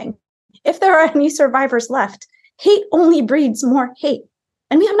anything. If there are any survivors left, hate only breeds more hate.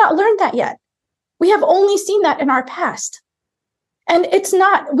 And we have not learned that yet. We have only seen that in our past. And it's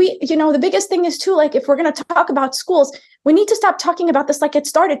not, the biggest thing is too, like, if we're going to talk about schools, we need to stop talking about this like it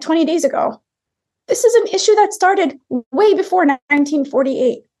started 20 days ago. This is an issue that started way before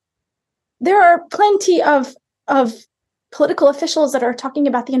 1948. There are plenty of political officials that are talking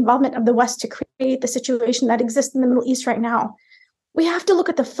about the involvement of the West to create the situation that exists in the Middle East right now. We have to look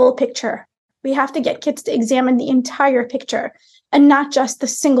at the full picture. We have to get kids to examine the entire picture and not just the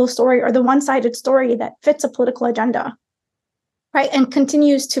single story or the one-sided story that fits a political agenda, right? And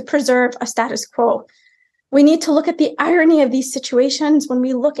continues to preserve a status quo. We need to look at the irony of these situations when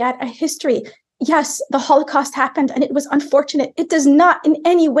we look at a history. Yes, the Holocaust happened and it was unfortunate. It does not in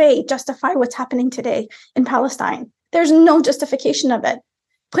any way justify what's happening today in Palestine. There's no justification of it.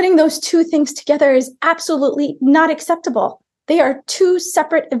 Putting those two things together is absolutely not acceptable. They are two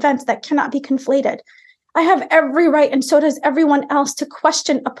separate events that cannot be conflated. I have every right, and so does everyone else, to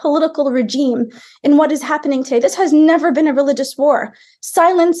question a political regime in what is happening today. This has never been a religious war.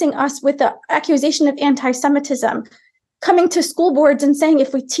 Silencing us with the accusation of anti-Semitism, coming to school boards and saying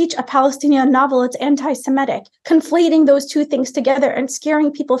if we teach a Palestinian novel, it's anti-Semitic, conflating those two things together and scaring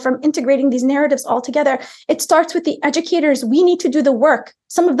people from integrating these narratives all together. It starts with the educators. We need to do the work.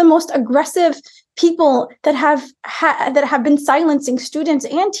 Some of the most aggressive people that have been silencing students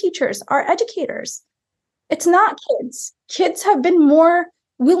and teachers are educators. It's not kids. Kids have been more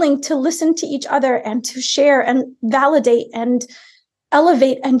willing to listen to each other and to share and validate and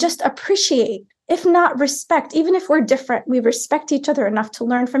elevate and just appreciate, if not respect. Even if we're different, we respect each other enough to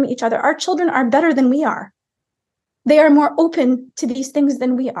learn from each other. Our children are better than we are. They are more open to these things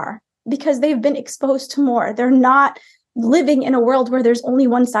than we are because they've been exposed to more. They're not living in a world where there's only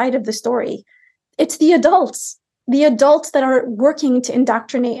one side of the story. It's the adults that are working to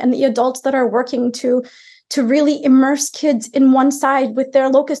indoctrinate and the adults that are working to really immerse kids in one side with their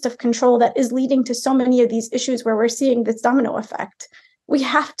locus of control that is leading to so many of these issues where we're seeing this domino effect. We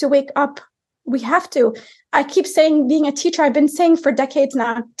have to wake up. We have to. I keep saying, being a teacher, I've been saying for decades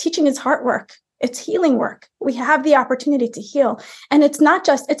now, teaching is heart work. It's healing work. We have the opportunity to heal. And it's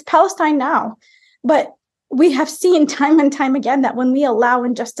Palestine now, but we have seen time and time again that when we allow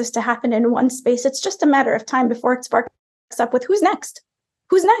injustice to happen in one space, it's just a matter of time before it sparks up with who's next?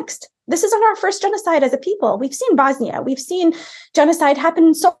 Who's next? This isn't our first genocide as a people. We've seen Bosnia. We've seen genocide happen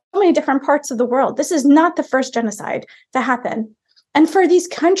in so many different parts of the world. This is not the first genocide to happen. And for these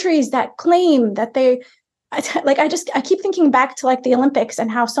countries that claim that I keep thinking back to like the Olympics and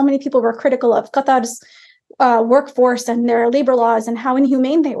how so many people were critical of Qatar's workforce and their labor laws and how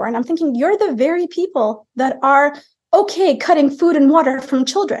inhumane they were. And I'm thinking, you're the very people that are okay cutting food and water from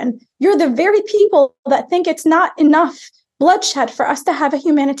children. You're the very people that think it's not enough bloodshed for us to have a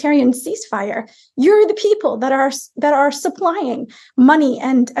humanitarian ceasefire. You're the people that are supplying money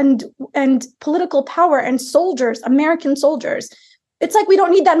and political power and soldiers, American soldiers. It's like we don't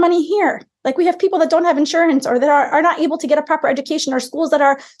need that money here. Like we have people that don't have insurance or that are not able to get a proper education or schools that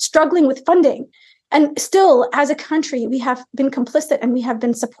are struggling with funding. And still, as a country, we have been complicit and we have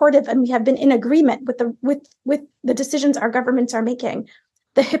been supportive and we have been in agreement with the decisions our governments are making.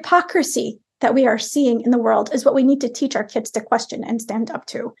 The hypocrisy that we are seeing in the world is what we need to teach our kids to question and stand up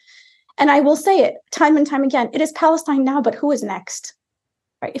to. And I will say it time and time again, it is Palestine now, but who is next?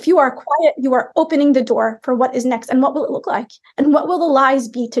 Right? If you are quiet, you are opening the door for what is next and what will it look like? And what will the lies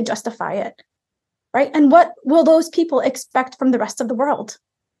be to justify it? Right? And what will those people expect from the rest of the world?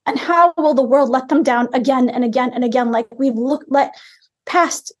 And how will the world let them down again and again and again, like we've let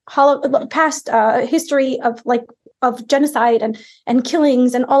past history of genocide and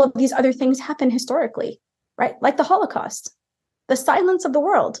killings and all of these other things happen historically, right? Like the Holocaust. The silence of the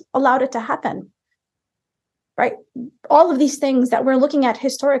world allowed it to happen, right? All of these things that we're looking at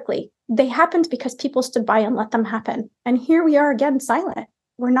historically, they happened because people stood by and let them happen. And here we are again, silent.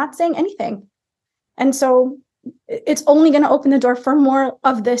 We're not saying anything. And so it's only going to open the door for more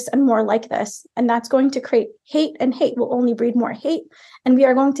of this and more like this. And that's going to create hate, and hate will only breed more hate. And we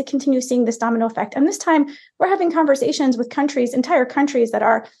are going to continue seeing this domino effect. And this time we're having conversations with countries, entire countries that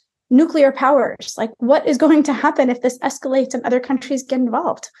are nuclear powers. Like, what is going to happen if this escalates and other countries get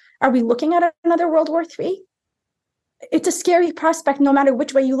involved? Are we looking at another World War III? It's a scary prospect no matter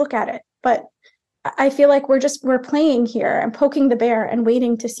which way you look at it. But I feel like we're playing here and poking the bear and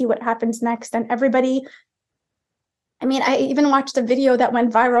waiting to see what happens next. And everybody, I mean, I even watched a video that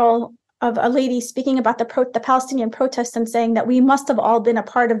went viral of a lady speaking about the Palestinian protests and saying that we must have all been a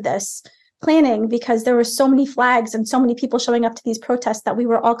part of this planning because there were so many flags and so many people showing up to these protests that we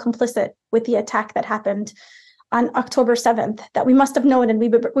were all complicit with the attack that happened on October 7th, that we must have known and we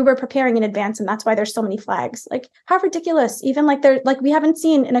were preparing in advance, and that's why there's so many flags. Like, how ridiculous. Even like we haven't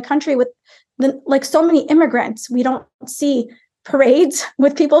seen in a country with so many immigrants, we don't see parades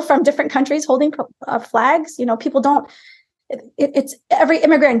with people from different countries holding flags. People don't, it's every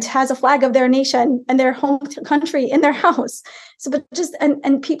immigrant has a flag of their nation and their home country in their house. So, but just,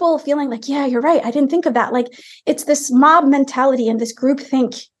 and people feeling like, yeah, you're right, I didn't think of that. Like, it's this mob mentality and this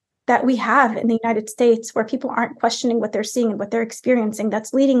groupthink that we have in the United States where people aren't questioning what they're seeing and what they're experiencing,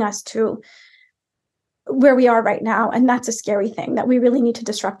 that's leading us to where we are right now. And that's a scary thing that we really need to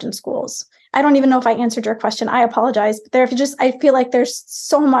disrupt in schools. I don't even know if I answered your question. I apologize. But I feel like there's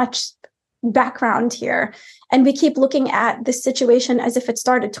so much background here. And we keep looking at this situation as if it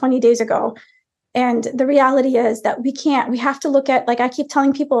started 20 days ago. And the reality is that we have to look at, like I keep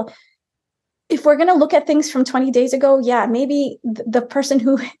telling people, if we're going to look at things from 20 days ago, yeah, maybe the person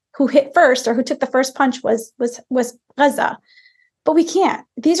who hit first or who took the first punch was Gaza. But we can't.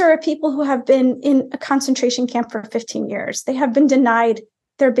 These are people who have been in a concentration camp for 15 years. They have been denied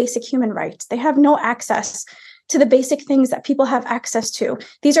their basic human rights. They have no access to the basic things that people have access to.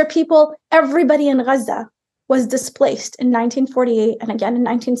 These are people, everybody in Gaza was displaced in 1948 and again in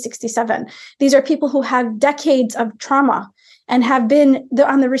 1967. These are people who have decades of trauma and have been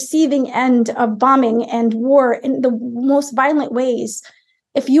on the receiving end of bombing and war in the most violent ways.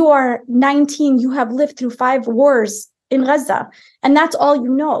 If you are 19, you have lived through 5 wars in Gaza, and that's all you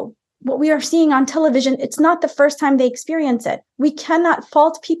know. What we are seeing on television, it's not the first time they experience it. We cannot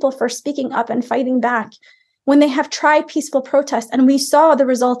fault people for speaking up and fighting back when they have tried peaceful protest. And we saw the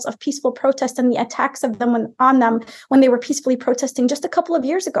results of peaceful protest and the attacks of them on them when they were peacefully protesting just a couple of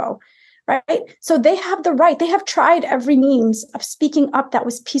years ago, right? So they have the right. They have tried every means of speaking up that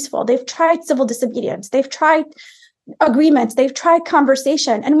was peaceful. They've tried civil disobedience. They've tried agreements. They've tried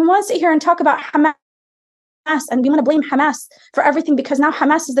conversation. And we want to sit here and talk about Hamas, and we want to blame Hamas for everything because now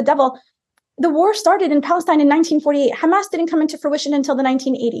Hamas is the devil. The war started in Palestine in 1948. Hamas didn't come into fruition until the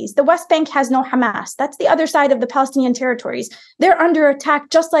 1980s. The West Bank has no Hamas. That's the other side of the Palestinian territories. They're under attack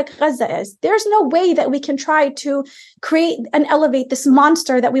just like Gaza is. There's no way that we can try to create and elevate this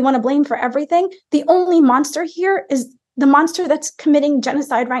monster that we want to blame for everything. The only monster here is the monster that's committing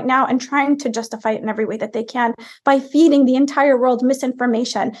genocide right now and trying to justify it in every way that they can by feeding the entire world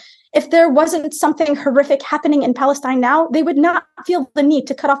misinformation. If there wasn't something horrific happening in Palestine now, they would not feel the need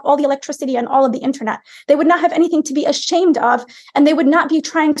to cut off all the electricity and all of the internet. They would not have anything to be ashamed of, and they would not be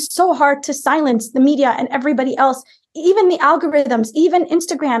trying so hard to silence the media and everybody else. Even the algorithms, even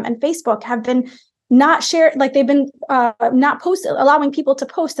Instagram and Facebook have been not shared, like they've been not allowing people to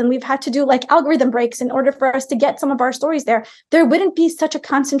post, and we've had to do like algorithm breaks in order for us to get some of our stories there. There wouldn't be such a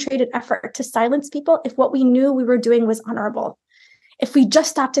concentrated effort to silence people if what we knew we were doing was honorable. If we just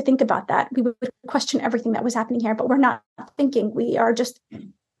stopped to think about that, we would question everything that was happening here, but we're not thinking. We are just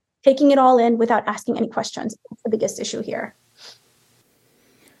taking it all in without asking any questions. That's the biggest issue here.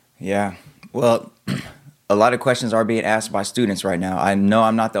 Yeah, well, a lot of questions are being asked by students right now. I know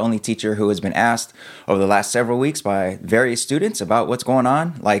I'm not the only teacher who has been asked over the last several weeks by various students about what's going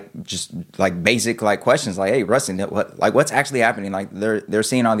on, just basic questions like, hey, Rustin, what's actually happening? Like they're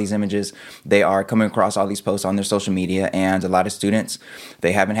seeing all these images, they are coming across all these posts on their social media, and a lot of students,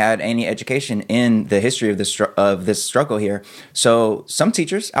 they haven't had any education in the history of this struggle here. So some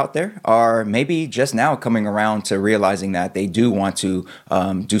teachers out there are maybe just now coming around to realizing that they do want to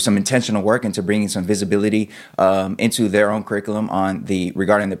do some intentional work into bringing some visibility into their own curriculum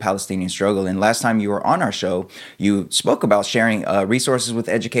regarding the Palestinian struggle. And last time you were on our show, you spoke about sharing resources with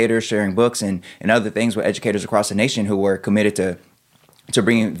educators, sharing books and other things with educators across the nation who were committed to to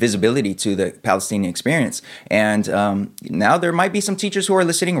bring visibility to the Palestinian experience. And now there might be some teachers who are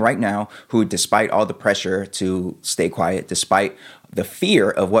listening right now who, despite all the pressure to stay quiet, despite the fear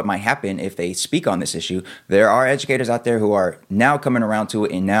of what might happen if they speak on this issue, there are educators out there who are now coming around to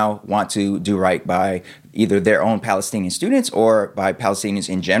it and now want to do right by either their own Palestinian students or by Palestinians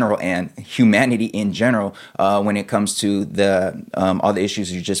in general and humanity in general when it comes to the all the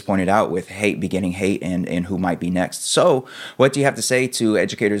issues you just pointed out with hate begetting hate and who might be next. So what do you have to say to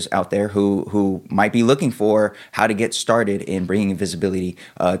educators out there who might be looking for how to get started in bringing visibility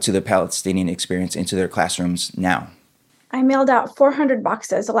to the Palestinian experience into their classrooms now? I mailed out 400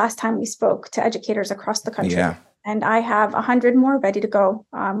 boxes the last time we spoke to educators across the country. Yeah. And I have 100 more ready to go,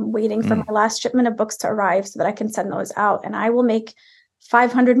 waiting for my last shipment of books to arrive so that I can send those out. And I will make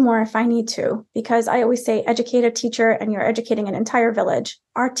 500 more if I need to, because I always say, educate a teacher and you're educating an entire village.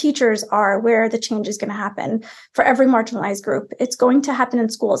 Our teachers are where the change is going to happen for every marginalized group. It's going to happen in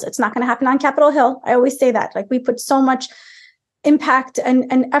schools. It's not going to happen on Capitol Hill. I always say that. Like, we put so much impact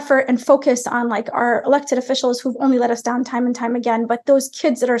and effort and focus on like our elected officials who've only let us down time and time again. But those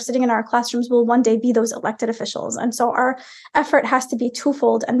kids that are sitting in our classrooms will one day be those elected officials. And so our effort has to be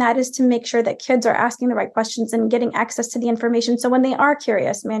twofold. And that is to make sure that kids are asking the right questions and getting access to the information. So when they are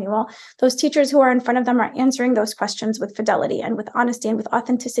curious, Manuel, those teachers who are in front of them are answering those questions with fidelity and with honesty and with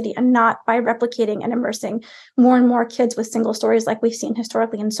authenticity, and not by replicating and immersing more and more kids with single stories like we've seen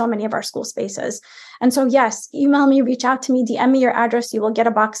historically in so many of our school spaces. And so, yes, email me, reach out to me, DM me your address. You will get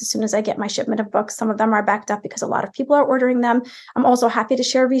a box as soon as I get my shipment of books. Some of them are backed up because a lot of people are ordering them. I'm also happy to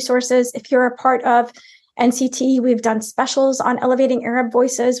share resources. If you're a part of NCT, we've done specials on elevating Arab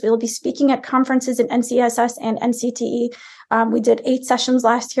voices. We'll be speaking at conferences in NCSS and NCTE. We did 8 sessions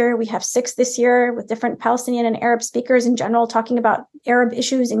last year. We have 6 this year with different Palestinian and Arab speakers in general talking about Arab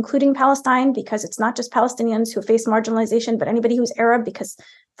issues, including Palestine, because it's not just Palestinians who face marginalization, but anybody who's Arab, because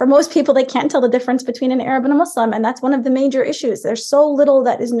for most people, they can't tell the difference between an Arab and a Muslim. And that's one of the major issues. There's so little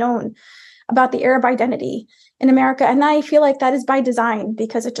that is known about the Arab identity in America. And I feel like that is by design,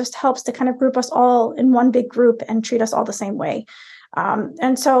 because it just helps to kind of group us all in one big group and treat us all the same way.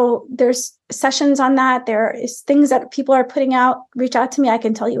 And so there's sessions on that. There is things that people are putting out. Reach out to me. I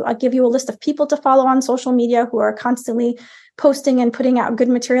can tell you, I'll give you a list of people to follow on social media who are constantly posting and putting out good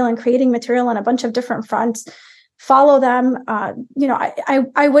material and creating material on a bunch of different fronts. Follow them.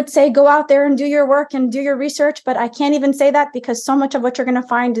 I would say go out there and do your work and do your research, but I can't even say that because so much of what you're going to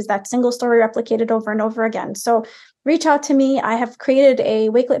find is that single story replicated over and over again. So reach out to me. I have created a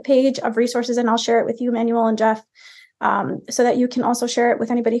Wakelet page of resources, and I'll share it with you, Manuel and Jeff, so that you can also share it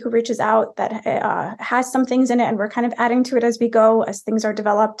with anybody who reaches out that has some things in it. And we're kind of adding to it as we go, as things are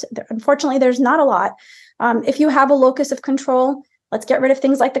developed. Unfortunately, there's not a lot. If you have a locus of control, let's get rid of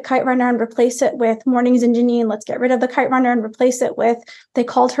things like the kite runner and replace it with Mornings in Janine. Let's get rid of the kite runner and replace it with They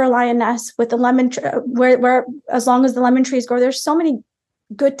Called Her Lioness, with the lemon tree, where as long as the lemon trees grow. There's so many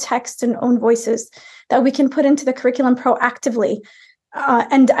good texts and own voices that we can put into the curriculum proactively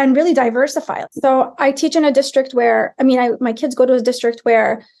and really diversify. So I teach in a district where, my kids go to a district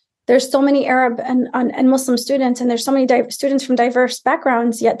where there's so many Arab and Muslim students, and there's so many students from diverse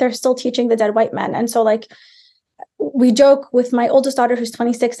backgrounds, yet they're still teaching the dead white men. And so we joke with my oldest daughter, who's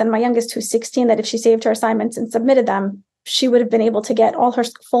 26, and my youngest, who's 16, that if she saved her assignments and submitted them, she would have been able to get all her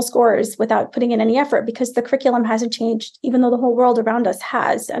full scores without putting in any effort, because the curriculum hasn't changed, even though the whole world around us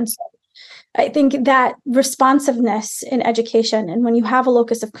has. And so I think that responsiveness in education, and when you have a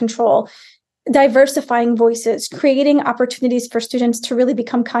locus of control, diversifying voices, creating opportunities for students to really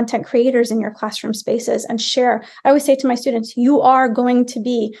become content creators in your classroom spaces and share. I always say to my students, you are going to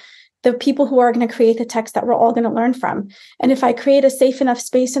be the people who are going to create the text that we're all going to learn from. And if I create a safe enough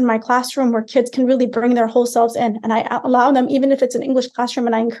space in my classroom where kids can really bring their whole selves in, and I allow them, even if it's an English classroom,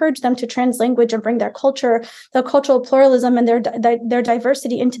 and I encourage them to translanguage and bring their culture, their cultural pluralism and their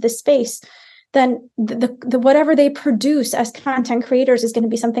diversity into the space, then the whatever they produce as content creators is going to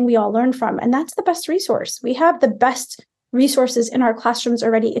be something we all learn from. And that's the best resource. We have the best resources in our classrooms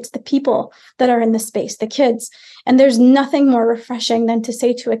already. It's the people that are in the space, the kids. And there's nothing more refreshing than to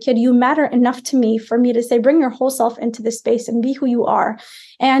say to a kid, you matter enough to me for me to say, bring your whole self into this space and be who you are.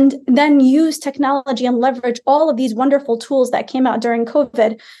 And then use technology and leverage all of these wonderful tools that came out during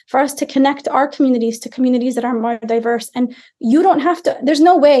COVID for us to connect our communities to communities that are more diverse. And you don't have to, there's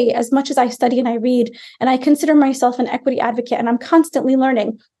no way, as much as I study and I read, and I consider myself an equity advocate, and I'm constantly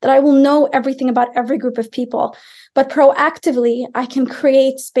learning, that I will know everything about every group of people. But proactively proactively, I can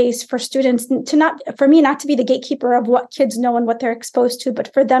create space for students to not to be the gatekeeper of what kids know and what they're exposed to,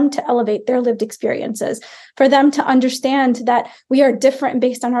 but for them to elevate their lived experiences, for them to understand that we are different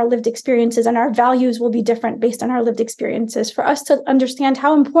based on our lived experiences and our values will be different based on our lived experiences, for us to understand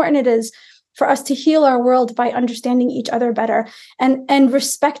how important it is for us to heal our world by understanding each other better and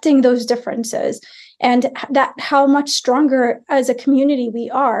respecting those differences. And that how much stronger as a community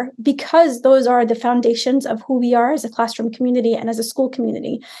we are, because those are the foundations of who we are as a classroom community and as a school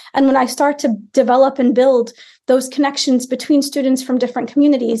community. And when I start to develop and build those connections between students from different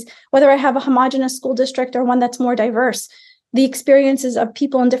communities, whether I have a homogeneous school district or one that's more diverse, the experiences of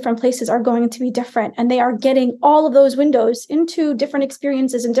people in different places are going to be different. And they are getting all of those windows into different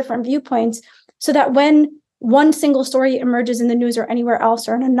experiences and different viewpoints, so that when one single story emerges in the news or anywhere else,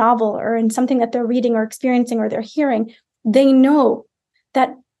 or in a novel or in something that they're reading or experiencing or they're hearing, they know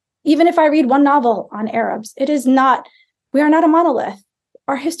that even if I read one novel on Arabs, we are not a monolith.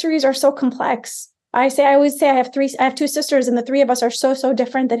 Our histories are so complex. I always say I have two sisters, and the three of us are so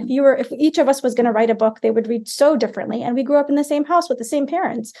different that if each of us was going to write a book, they would read so differently. And we grew up in the same house with the same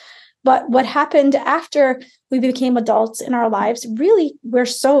parents. But what happened after we became adults in our lives, really,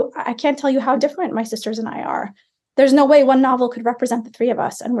 I can't tell you how different my sisters and I are. There's no way one novel could represent the three of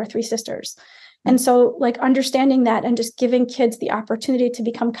us, and we're three sisters. And so, like, understanding that and just giving kids the opportunity to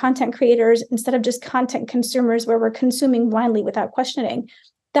become content creators instead of just content consumers where we're consuming blindly without questioning,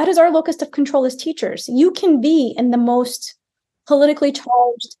 that is our locus of control as teachers. You can be in the most politically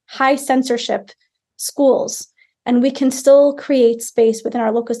charged, high censorship schools, and we can still create space within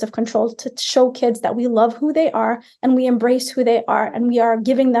our locus of control to show kids that we love who they are and we embrace who they are, and we are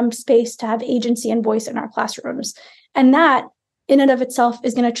giving them space to have agency and voice in our classrooms. And that in and of itself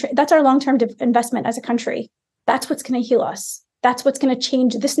is that's our long-term investment as a country. That's what's going to heal us. That's what's going to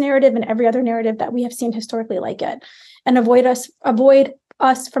change this narrative and every other narrative that we have seen historically like it, and avoid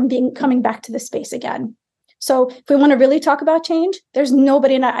us from coming back to this space again. So if we want to really talk about change, there's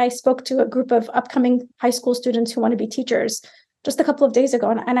nobody, and I spoke to a group of upcoming high school students who want to be teachers just a couple of days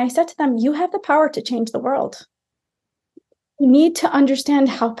ago, and I said to them, you have the power to change the world. You need to understand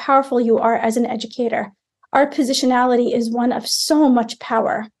how powerful you are as an educator. Our positionality is one of so much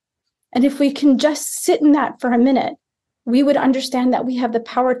power. And if we can just sit in that for a minute, we would understand that we have the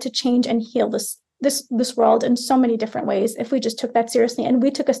power to change and heal this world in so many different ways if we just took that seriously and we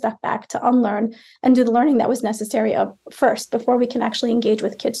took a step back to unlearn and do the learning that was necessary first before we can actually engage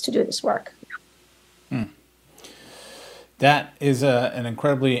with kids to do this work. That is an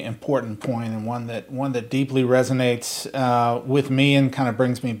incredibly important point, and one that deeply resonates with me and kind of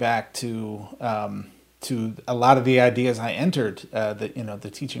brings me back to a lot of the ideas I entered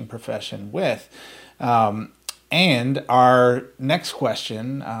the teaching profession with. And our next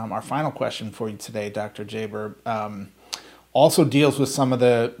question, our final question for you today, Dr. Jaber, also deals with some of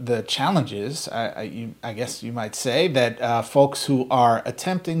the challenges, I guess you might say, that folks who are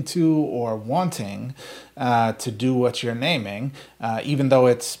attempting to or wanting to do what you're naming, even though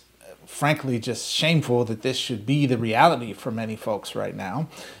it's frankly just shameful that this should be the reality for many folks right now,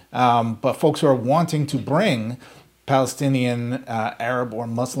 but folks who are wanting to bring Palestinian, Arab, or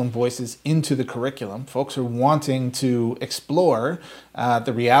Muslim voices into the curriculum, folks who are wanting to explore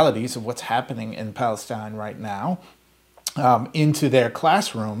the realities of what's happening in Palestine right now into their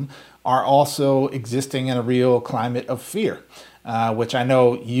classroom, are also existing in a real climate of fear, which I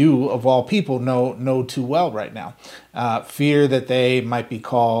know you, of all people, know too well right now. Fear that they might be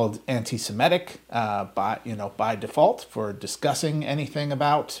called anti-Semitic by default for discussing anything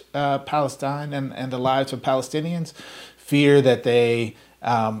about Palestine and the lives of Palestinians. Fear that they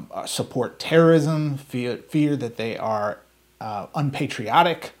support terrorism. Fear that they are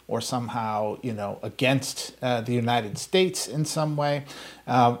unpatriotic or somehow against the United States in some way,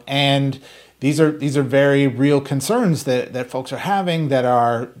 and these are very real concerns that folks are having, that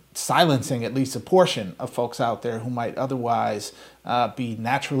are silencing at least a portion of folks out there who might otherwise be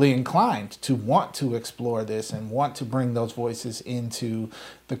naturally inclined to want to explore this and want to bring those voices into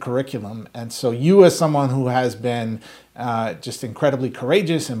the curriculum. And so you, as someone who has been just incredibly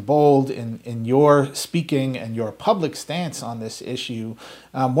courageous and bold in your speaking and your public stance on this issue,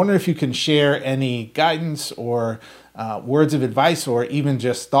 wondering if you can share any guidance or words of advice, or even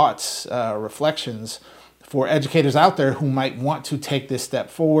just thoughts, reflections for educators out there who might want to take this step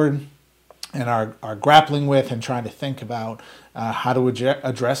forward and are grappling with and trying to think about how to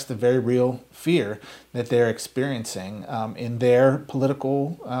address the very real fear that they're experiencing in their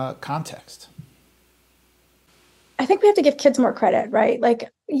political context. I think we have to give kids more credit, right?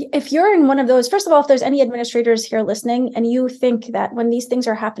 Like, if you're in one of those, first of all, if there's any administrators here listening and you think that when these things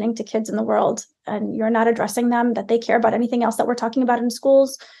are happening to kids in the world and you're not addressing them, that they care about anything else that we're talking about in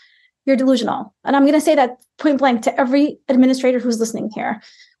schools, you're delusional. And I'm going to say that point blank to every administrator who's listening here.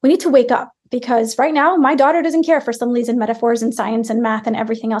 We need to wake up, because right now my daughter doesn't care for similes and metaphors and science and math and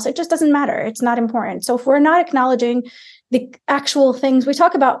everything else. It just doesn't matter. It's not important. So if we're not acknowledging the actual things, we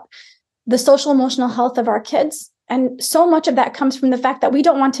talk about the social emotional health of our kids. And so much of that comes from the fact that we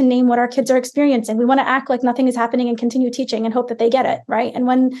don't want to name what our kids are experiencing. We want to act like nothing is happening and continue teaching and hope that they get it, right? And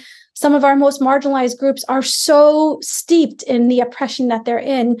when some of our most marginalized groups are so steeped in the oppression that they're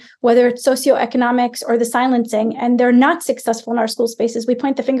in, whether it's socioeconomics or the silencing, and they're not successful in our school spaces, we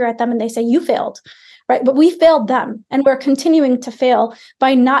point the finger at them and they say, you failed, right? But we failed them, and we're continuing to fail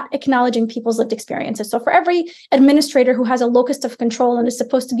by not acknowledging people's lived experiences. So for every administrator who has a locus of control and is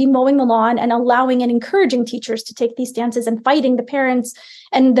supposed to be mowing the lawn and allowing and encouraging teachers to take these stances and fighting the parents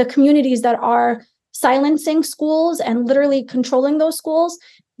and the communities that are silencing schools and literally controlling those schools,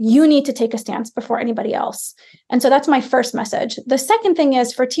 you need to take a stance before anybody else. And so that's my first message. The second thing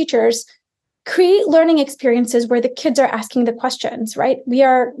is, for teachers, create learning experiences where the kids are asking the questions, right? We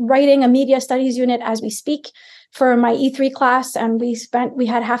are writing a media studies unit as we speak for my E3 class, and we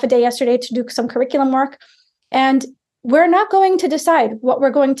had half a day yesterday to do some curriculum work. And we're not going to decide what we're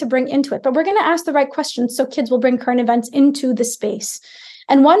going to bring into it, but we're going to ask the right questions so kids will bring current events into the space.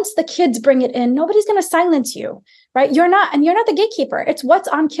 And once the kids bring it in, nobody's going to silence you, right? You're not the gatekeeper. It's what's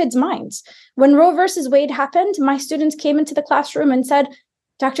on kids' minds. When Roe versus Wade happened, my students came into the classroom and said,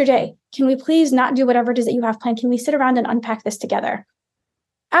 Dr. J, can we please not do whatever it is that you have planned? Can we sit around and unpack this together?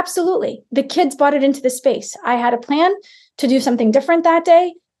 Absolutely. The kids brought it into the space. I had a plan to do something different that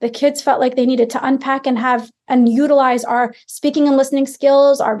day. The kids felt like they needed to unpack and utilize our speaking and listening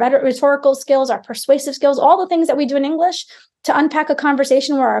skills, our rhetorical skills, our persuasive skills, all the things that we do in English to unpack a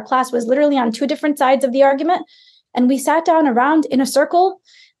conversation where our class was literally on two different sides of the argument. And we sat down around in a circle,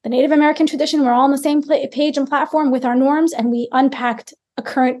 the Native American tradition, we're all on the same page and platform with our norms, and we unpacked a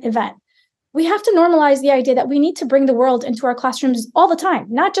current event. We have to normalize the idea that we need to bring the world into our classrooms all the time,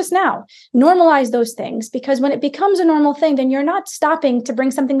 not just now. Normalize those things, because when it becomes a normal thing, then you're not stopping to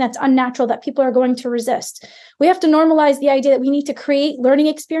bring something that's unnatural that people are going to resist. We have to normalize the idea that we need to create learning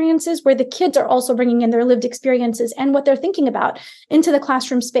experiences where the kids are also bringing in their lived experiences and what they're thinking about into the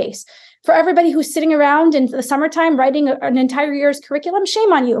classroom space. For everybody who's sitting around in the summertime writing an entire year's curriculum,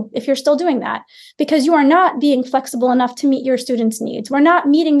 shame on you if you're still doing that, because you are not being flexible enough to meet your students' needs. We're not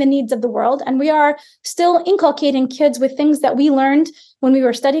meeting the needs of the world, and we are still inculcating kids with things that we learned when we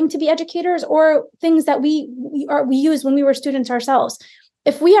were studying to be educators, or things that we used when we were students ourselves.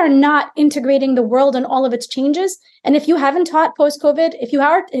 If we are not integrating the world and all of its changes, and if you haven't taught post-COVID, if you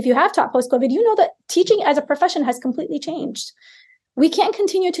have taught post-COVID, you know that teaching as a profession has completely changed. We can't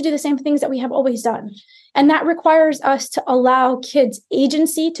continue to do the same things that we have always done. And that requires us to allow kids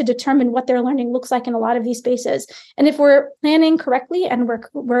agency to determine what their learning looks like in a lot of these spaces. And if we're planning correctly and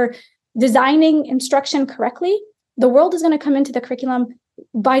we're designing instruction correctly, the world is going to come into the curriculum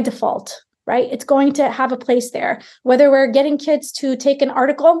by default, right? It's going to have a place there. Whether we're getting kids to take an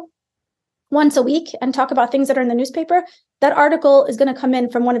article once a week and talk about things that are in the newspaper, that article is going to come in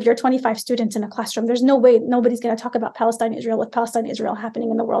from one of your 25 students in a classroom. There's no way nobody's going to talk about Palestine, Israel with Palestine, Israel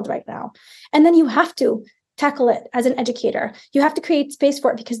happening in the world right now. And then you have to tackle it as an educator. You have to create space for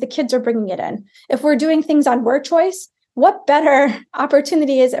it because the kids are bringing it in. If we're doing things on word choice, what better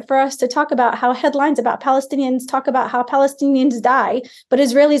opportunity is it for us to talk about how headlines about Palestinians talk about how Palestinians die, but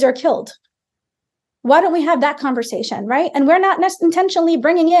Israelis are killed? Why don't we have that conversation, right? And we're not intentionally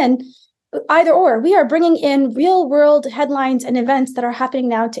bringing in either or. We are bringing in real world headlines and events that are happening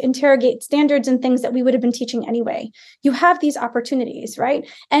now to interrogate standards and things that we would have been teaching anyway. You have these opportunities, right?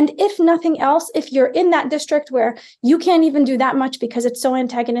 And if nothing else, if you're in that district where you can't even do that much because it's so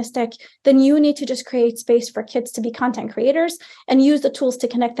antagonistic, then you need to just create space for kids to be content creators and use the tools to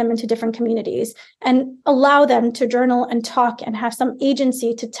connect them into different communities and allow them to journal and talk and have some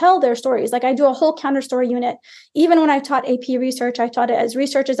agency to tell their stories. Like I do a whole counter story unit. Even when I taught AP research, I taught it as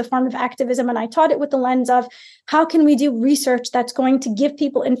research as a form of activism, and I taught it with the lens of how can we do research that's going to give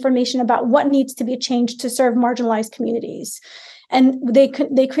people information about what needs to be changed to serve marginalized communities. And they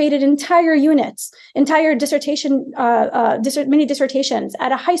created entire units, entire mini dissertations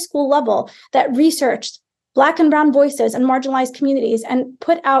at a high school level that researched Black and brown voices and marginalized communities and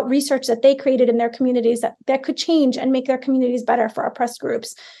put out research that they created in their communities that could change and make their communities better for oppressed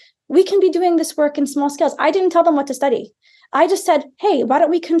groups. We can be doing this work in small scales. I didn't tell them what to study. I just said, hey, why don't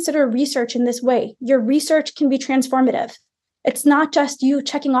we consider research in this way? Your research can be transformative. It's not just you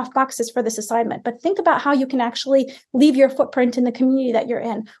checking off boxes for this assignment, but think about how you can actually leave your footprint in the community that you're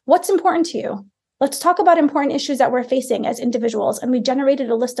in. What's important to you? Let's talk about important issues that we're facing as individuals. And we generated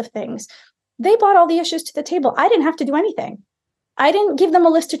a list of things. They brought all the issues to the table. I didn't have to do anything. I didn't give them a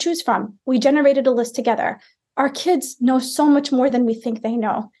list to choose from. We generated a list together. Our kids know so much more than we think they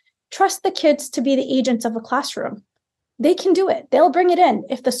know. Trust the kids to be the agents of a classroom. They can do it. They'll bring it in.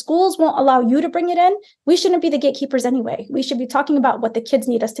 If the schools won't allow you to bring it in, we shouldn't be the gatekeepers anyway. We should be talking about what the kids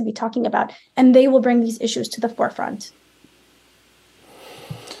need us to be talking about, and they will bring these issues to the forefront.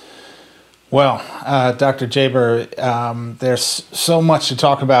 Well, Dr. Jaber, there's so much to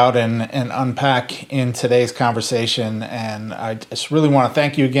talk about and unpack in today's conversation, and I just really want to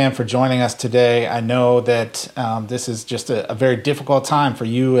thank you again for joining us today. I know that this is just a very difficult time for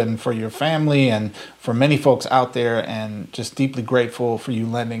you and for your family and for many folks out there, and just deeply grateful for you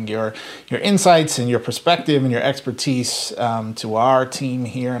lending your insights and your perspective and your expertise to our team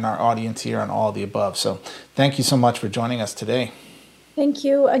here and our audience here on all the above. So thank you so much for joining us today. Thank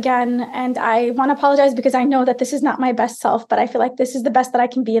you again. And I want to apologize because I know that this is not my best self, but I feel like this is the best that I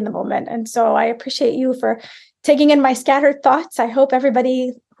can be in the moment. And so I appreciate you for taking in my scattered thoughts. I hope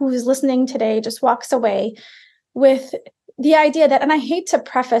everybody who's listening today just walks away with the idea that, and I hate to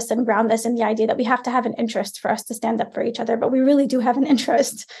preface and ground this in the idea that we have to have an interest for us to stand up for each other, but we really do have an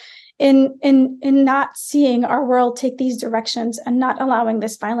interest in not seeing our world take these directions and not allowing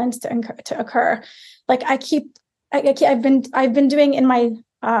this violence to occur. Like I've been doing in my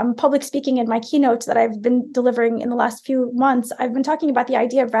public speaking in my keynotes that I've been delivering in the last few months. I've been talking about the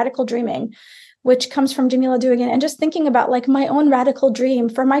idea of radical dreaming, which comes from Jamila Dugan, and just thinking about like my own radical dream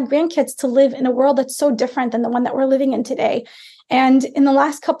for my grandkids to live in a world that's so different than the one that we're living in today. And in the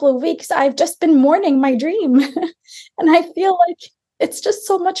last couple of weeks, I've just been mourning my dream. And I feel like it's just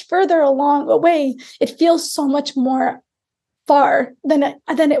so much further away. It feels so much more far than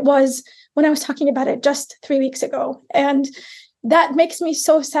it was when I was talking about it just 3 weeks ago. And that makes me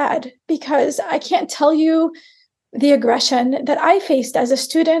so sad because I can't tell you the aggression that I faced as a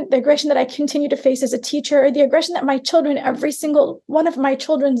student, the aggression that I continue to face as a teacher, the aggression that my children, every single one of my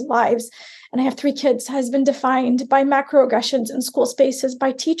children's lives, and I have 3 kids, has been defined by macroaggressions in school spaces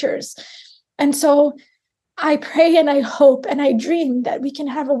by teachers. And so I pray and I hope and I dream that we can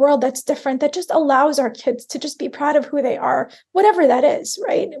have a world that's different, that just allows our kids to just be proud of who they are, whatever that is,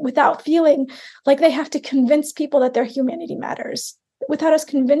 right? Without feeling like they have to convince people that their humanity matters, without us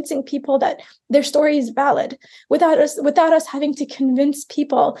convincing people that their story is valid, without us having to convince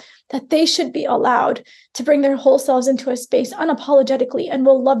people that they should be allowed to bring their whole selves into a space unapologetically and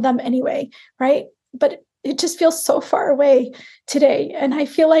we'll love them anyway, right? But it just feels so far away today. And I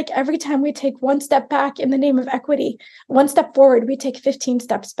feel like every time we take one step back in the name of equity, one step forward, we take 15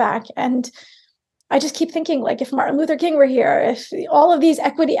 steps back. And I just keep thinking, like, if Martin Luther King were here, if all of these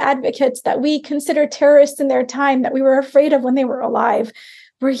equity advocates that we consider terrorists in their time, that we were afraid of when they were alive,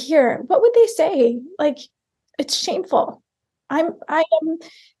 were here, what would they say? Like, it's shameful. I'm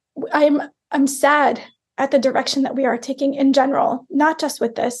sad at the direction that we are taking in general, not just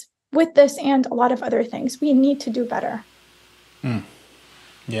with this and a lot of other things. We need to do better.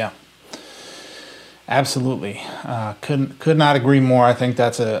 Yeah, absolutely. Could not agree more. I think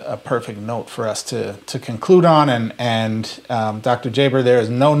that's a perfect note for us to conclude on. And Dr. Jaber, there is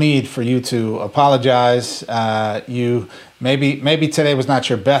no need for you to apologize. You maybe today was not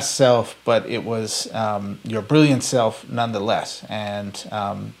your best self, but it was your brilliant self nonetheless. And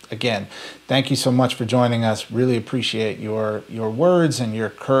again, thank you so much for joining us. Really appreciate your words and your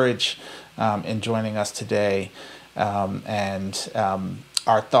courage in joining us today.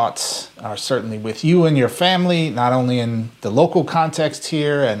 Our thoughts are certainly with you and your family, not only in the local context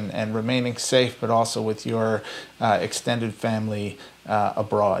here and remaining safe, but also with your extended family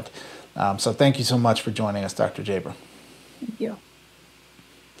abroad. So thank you so much for joining us, Dr. Jaber. Thank you.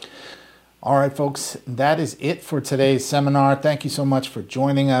 All right, folks, that is it for today's seminar. Thank you so much for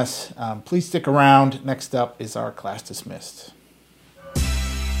joining us. Please stick around. Next up is our class dismissed.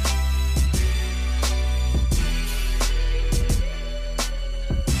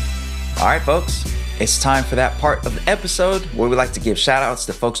 All right, folks, it's time for that part of the episode where we like to give shout outs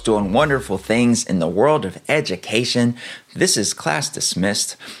to folks doing wonderful things in the world of education. This is Class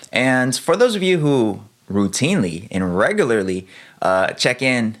Dismissed. And for those of you who routinely and regularly check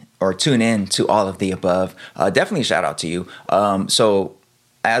in or tune in to all of the above, definitely shout out to you. So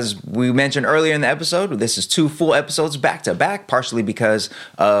as we mentioned earlier in the episode, this is 2 full episodes back to back, partially because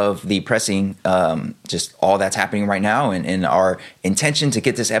of the pressing, just all that's happening right now and our intention to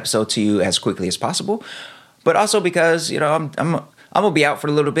get this episode to you as quickly as possible. But also because, I'm I'm going to be out for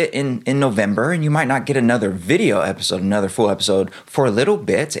a little bit in November, and you might not get another video episode, another full episode for a little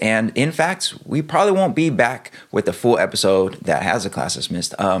bit. And in fact, we probably won't be back with the full episode that has a class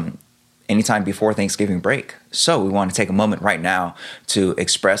dismissed anytime before Thanksgiving break. So we want to take a moment right now to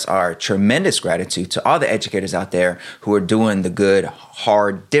express our tremendous gratitude to all the educators out there who are doing the good,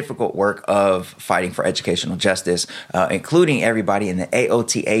 hard, difficult work of fighting for educational justice, including everybody in the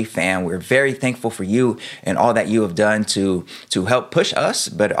AOTA fam. We're very thankful for you and all that you have done to help push us,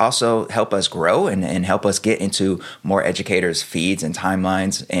 but also help us grow and help us get into more educators' feeds and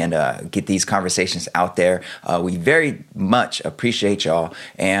timelines and get these conversations out there. We very much appreciate y'all.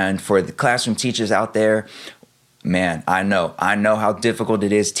 And for the classroom teachers out there, man, I know how difficult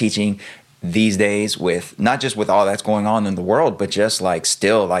it is teaching these days, with not just with all that's going on in the world, but just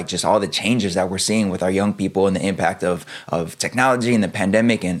just all the changes that we're seeing with our young people and the impact of technology and the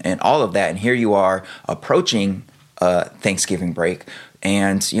pandemic and all of that. And here you are approaching Thanksgiving break.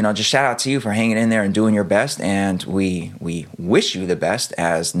 And, just shout out to you for hanging in there and doing your best. And we wish you the best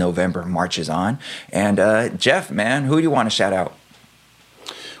as November marches on. And Jeff, man, who do you want to shout out?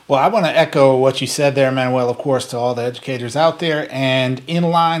 Well, I want to echo what you said there, Manuel, of course, to all the educators out there. And in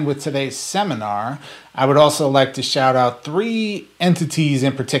line with today's seminar, I would also like to shout out 3 entities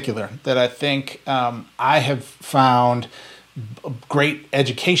in particular that I think I have found a great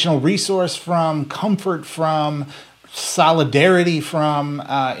educational resource from, comfort from, solidarity from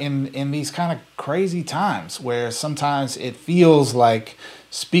in these kind of crazy times where sometimes it feels like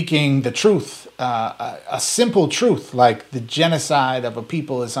speaking the truth, a simple truth like the genocide of a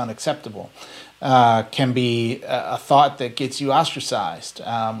people is unacceptable, can be a thought that gets you ostracized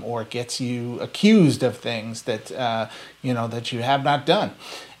or gets you accused of things that that you have not done.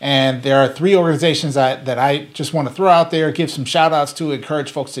 And there are 3 organizations that I just want to throw out there, give some shout outs to,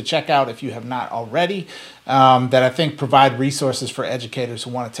 encourage folks to check out if you have not already, that I think provide resources for educators who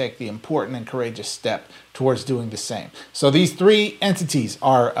want to take the important and courageous step towards doing the same. So these 3 entities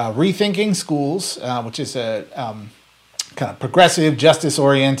are Rethinking Schools, which is a kind of progressive,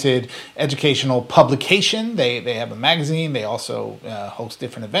 justice-oriented educational publication. They have a magazine. They also host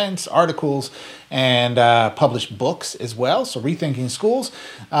different events, articles, and publish books as well. So Rethinking Schools.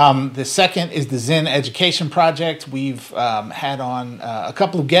 The second is the Zen Education Project. We've had on a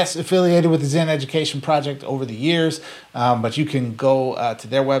couple of guests affiliated with the Zen Education Project over the years, but you can go to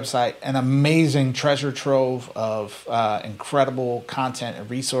their website, an amazing treasure trove of incredible content and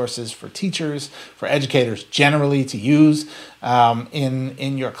resources for teachers, for educators generally to use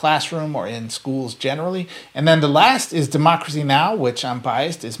in your classroom or in schools generally. And then the last is Democracy Now!, which I'm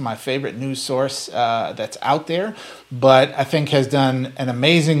biased is my favorite news source that's out there, but I think has done an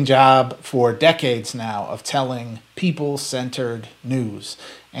amazing job for decades now of telling people-centered news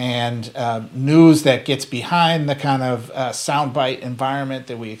and news that gets behind the kind of soundbite environment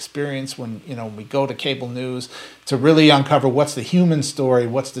that we experience when we go to cable news, to really uncover what's the human story,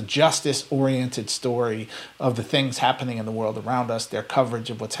 what's the justice-oriented story of the things happening in the world around us. Their coverage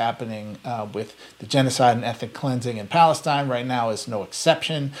of what's happening with the genocide and ethnic cleansing in Palestine right now is no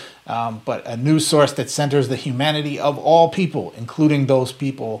exception, but a news source that centers the humanity of all people, including those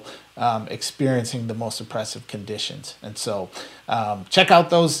people experiencing the most oppressive conditions. And so check out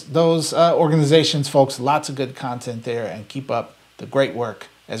those organizations, folks. Lots of good content there, and keep up the great work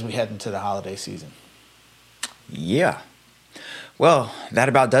as we head into the holiday season. Yeah. Well, that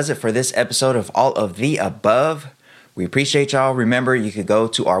about does it for this episode of All of the Above. We appreciate y'all. Remember, you could go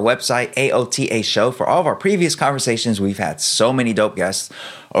to our website, AOTA Show, for all of our previous conversations. We've had so many dope guests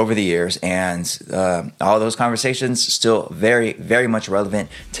over the years, and all those conversations still very, very much relevant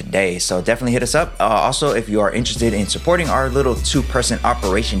today. So definitely hit us up. Also, if you are interested in supporting our little 2-person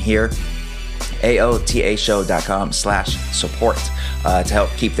operation here, AOTAshow.com/support to help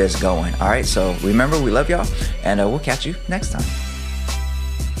keep this going. All right, so remember, we love y'all, and we'll catch you next time.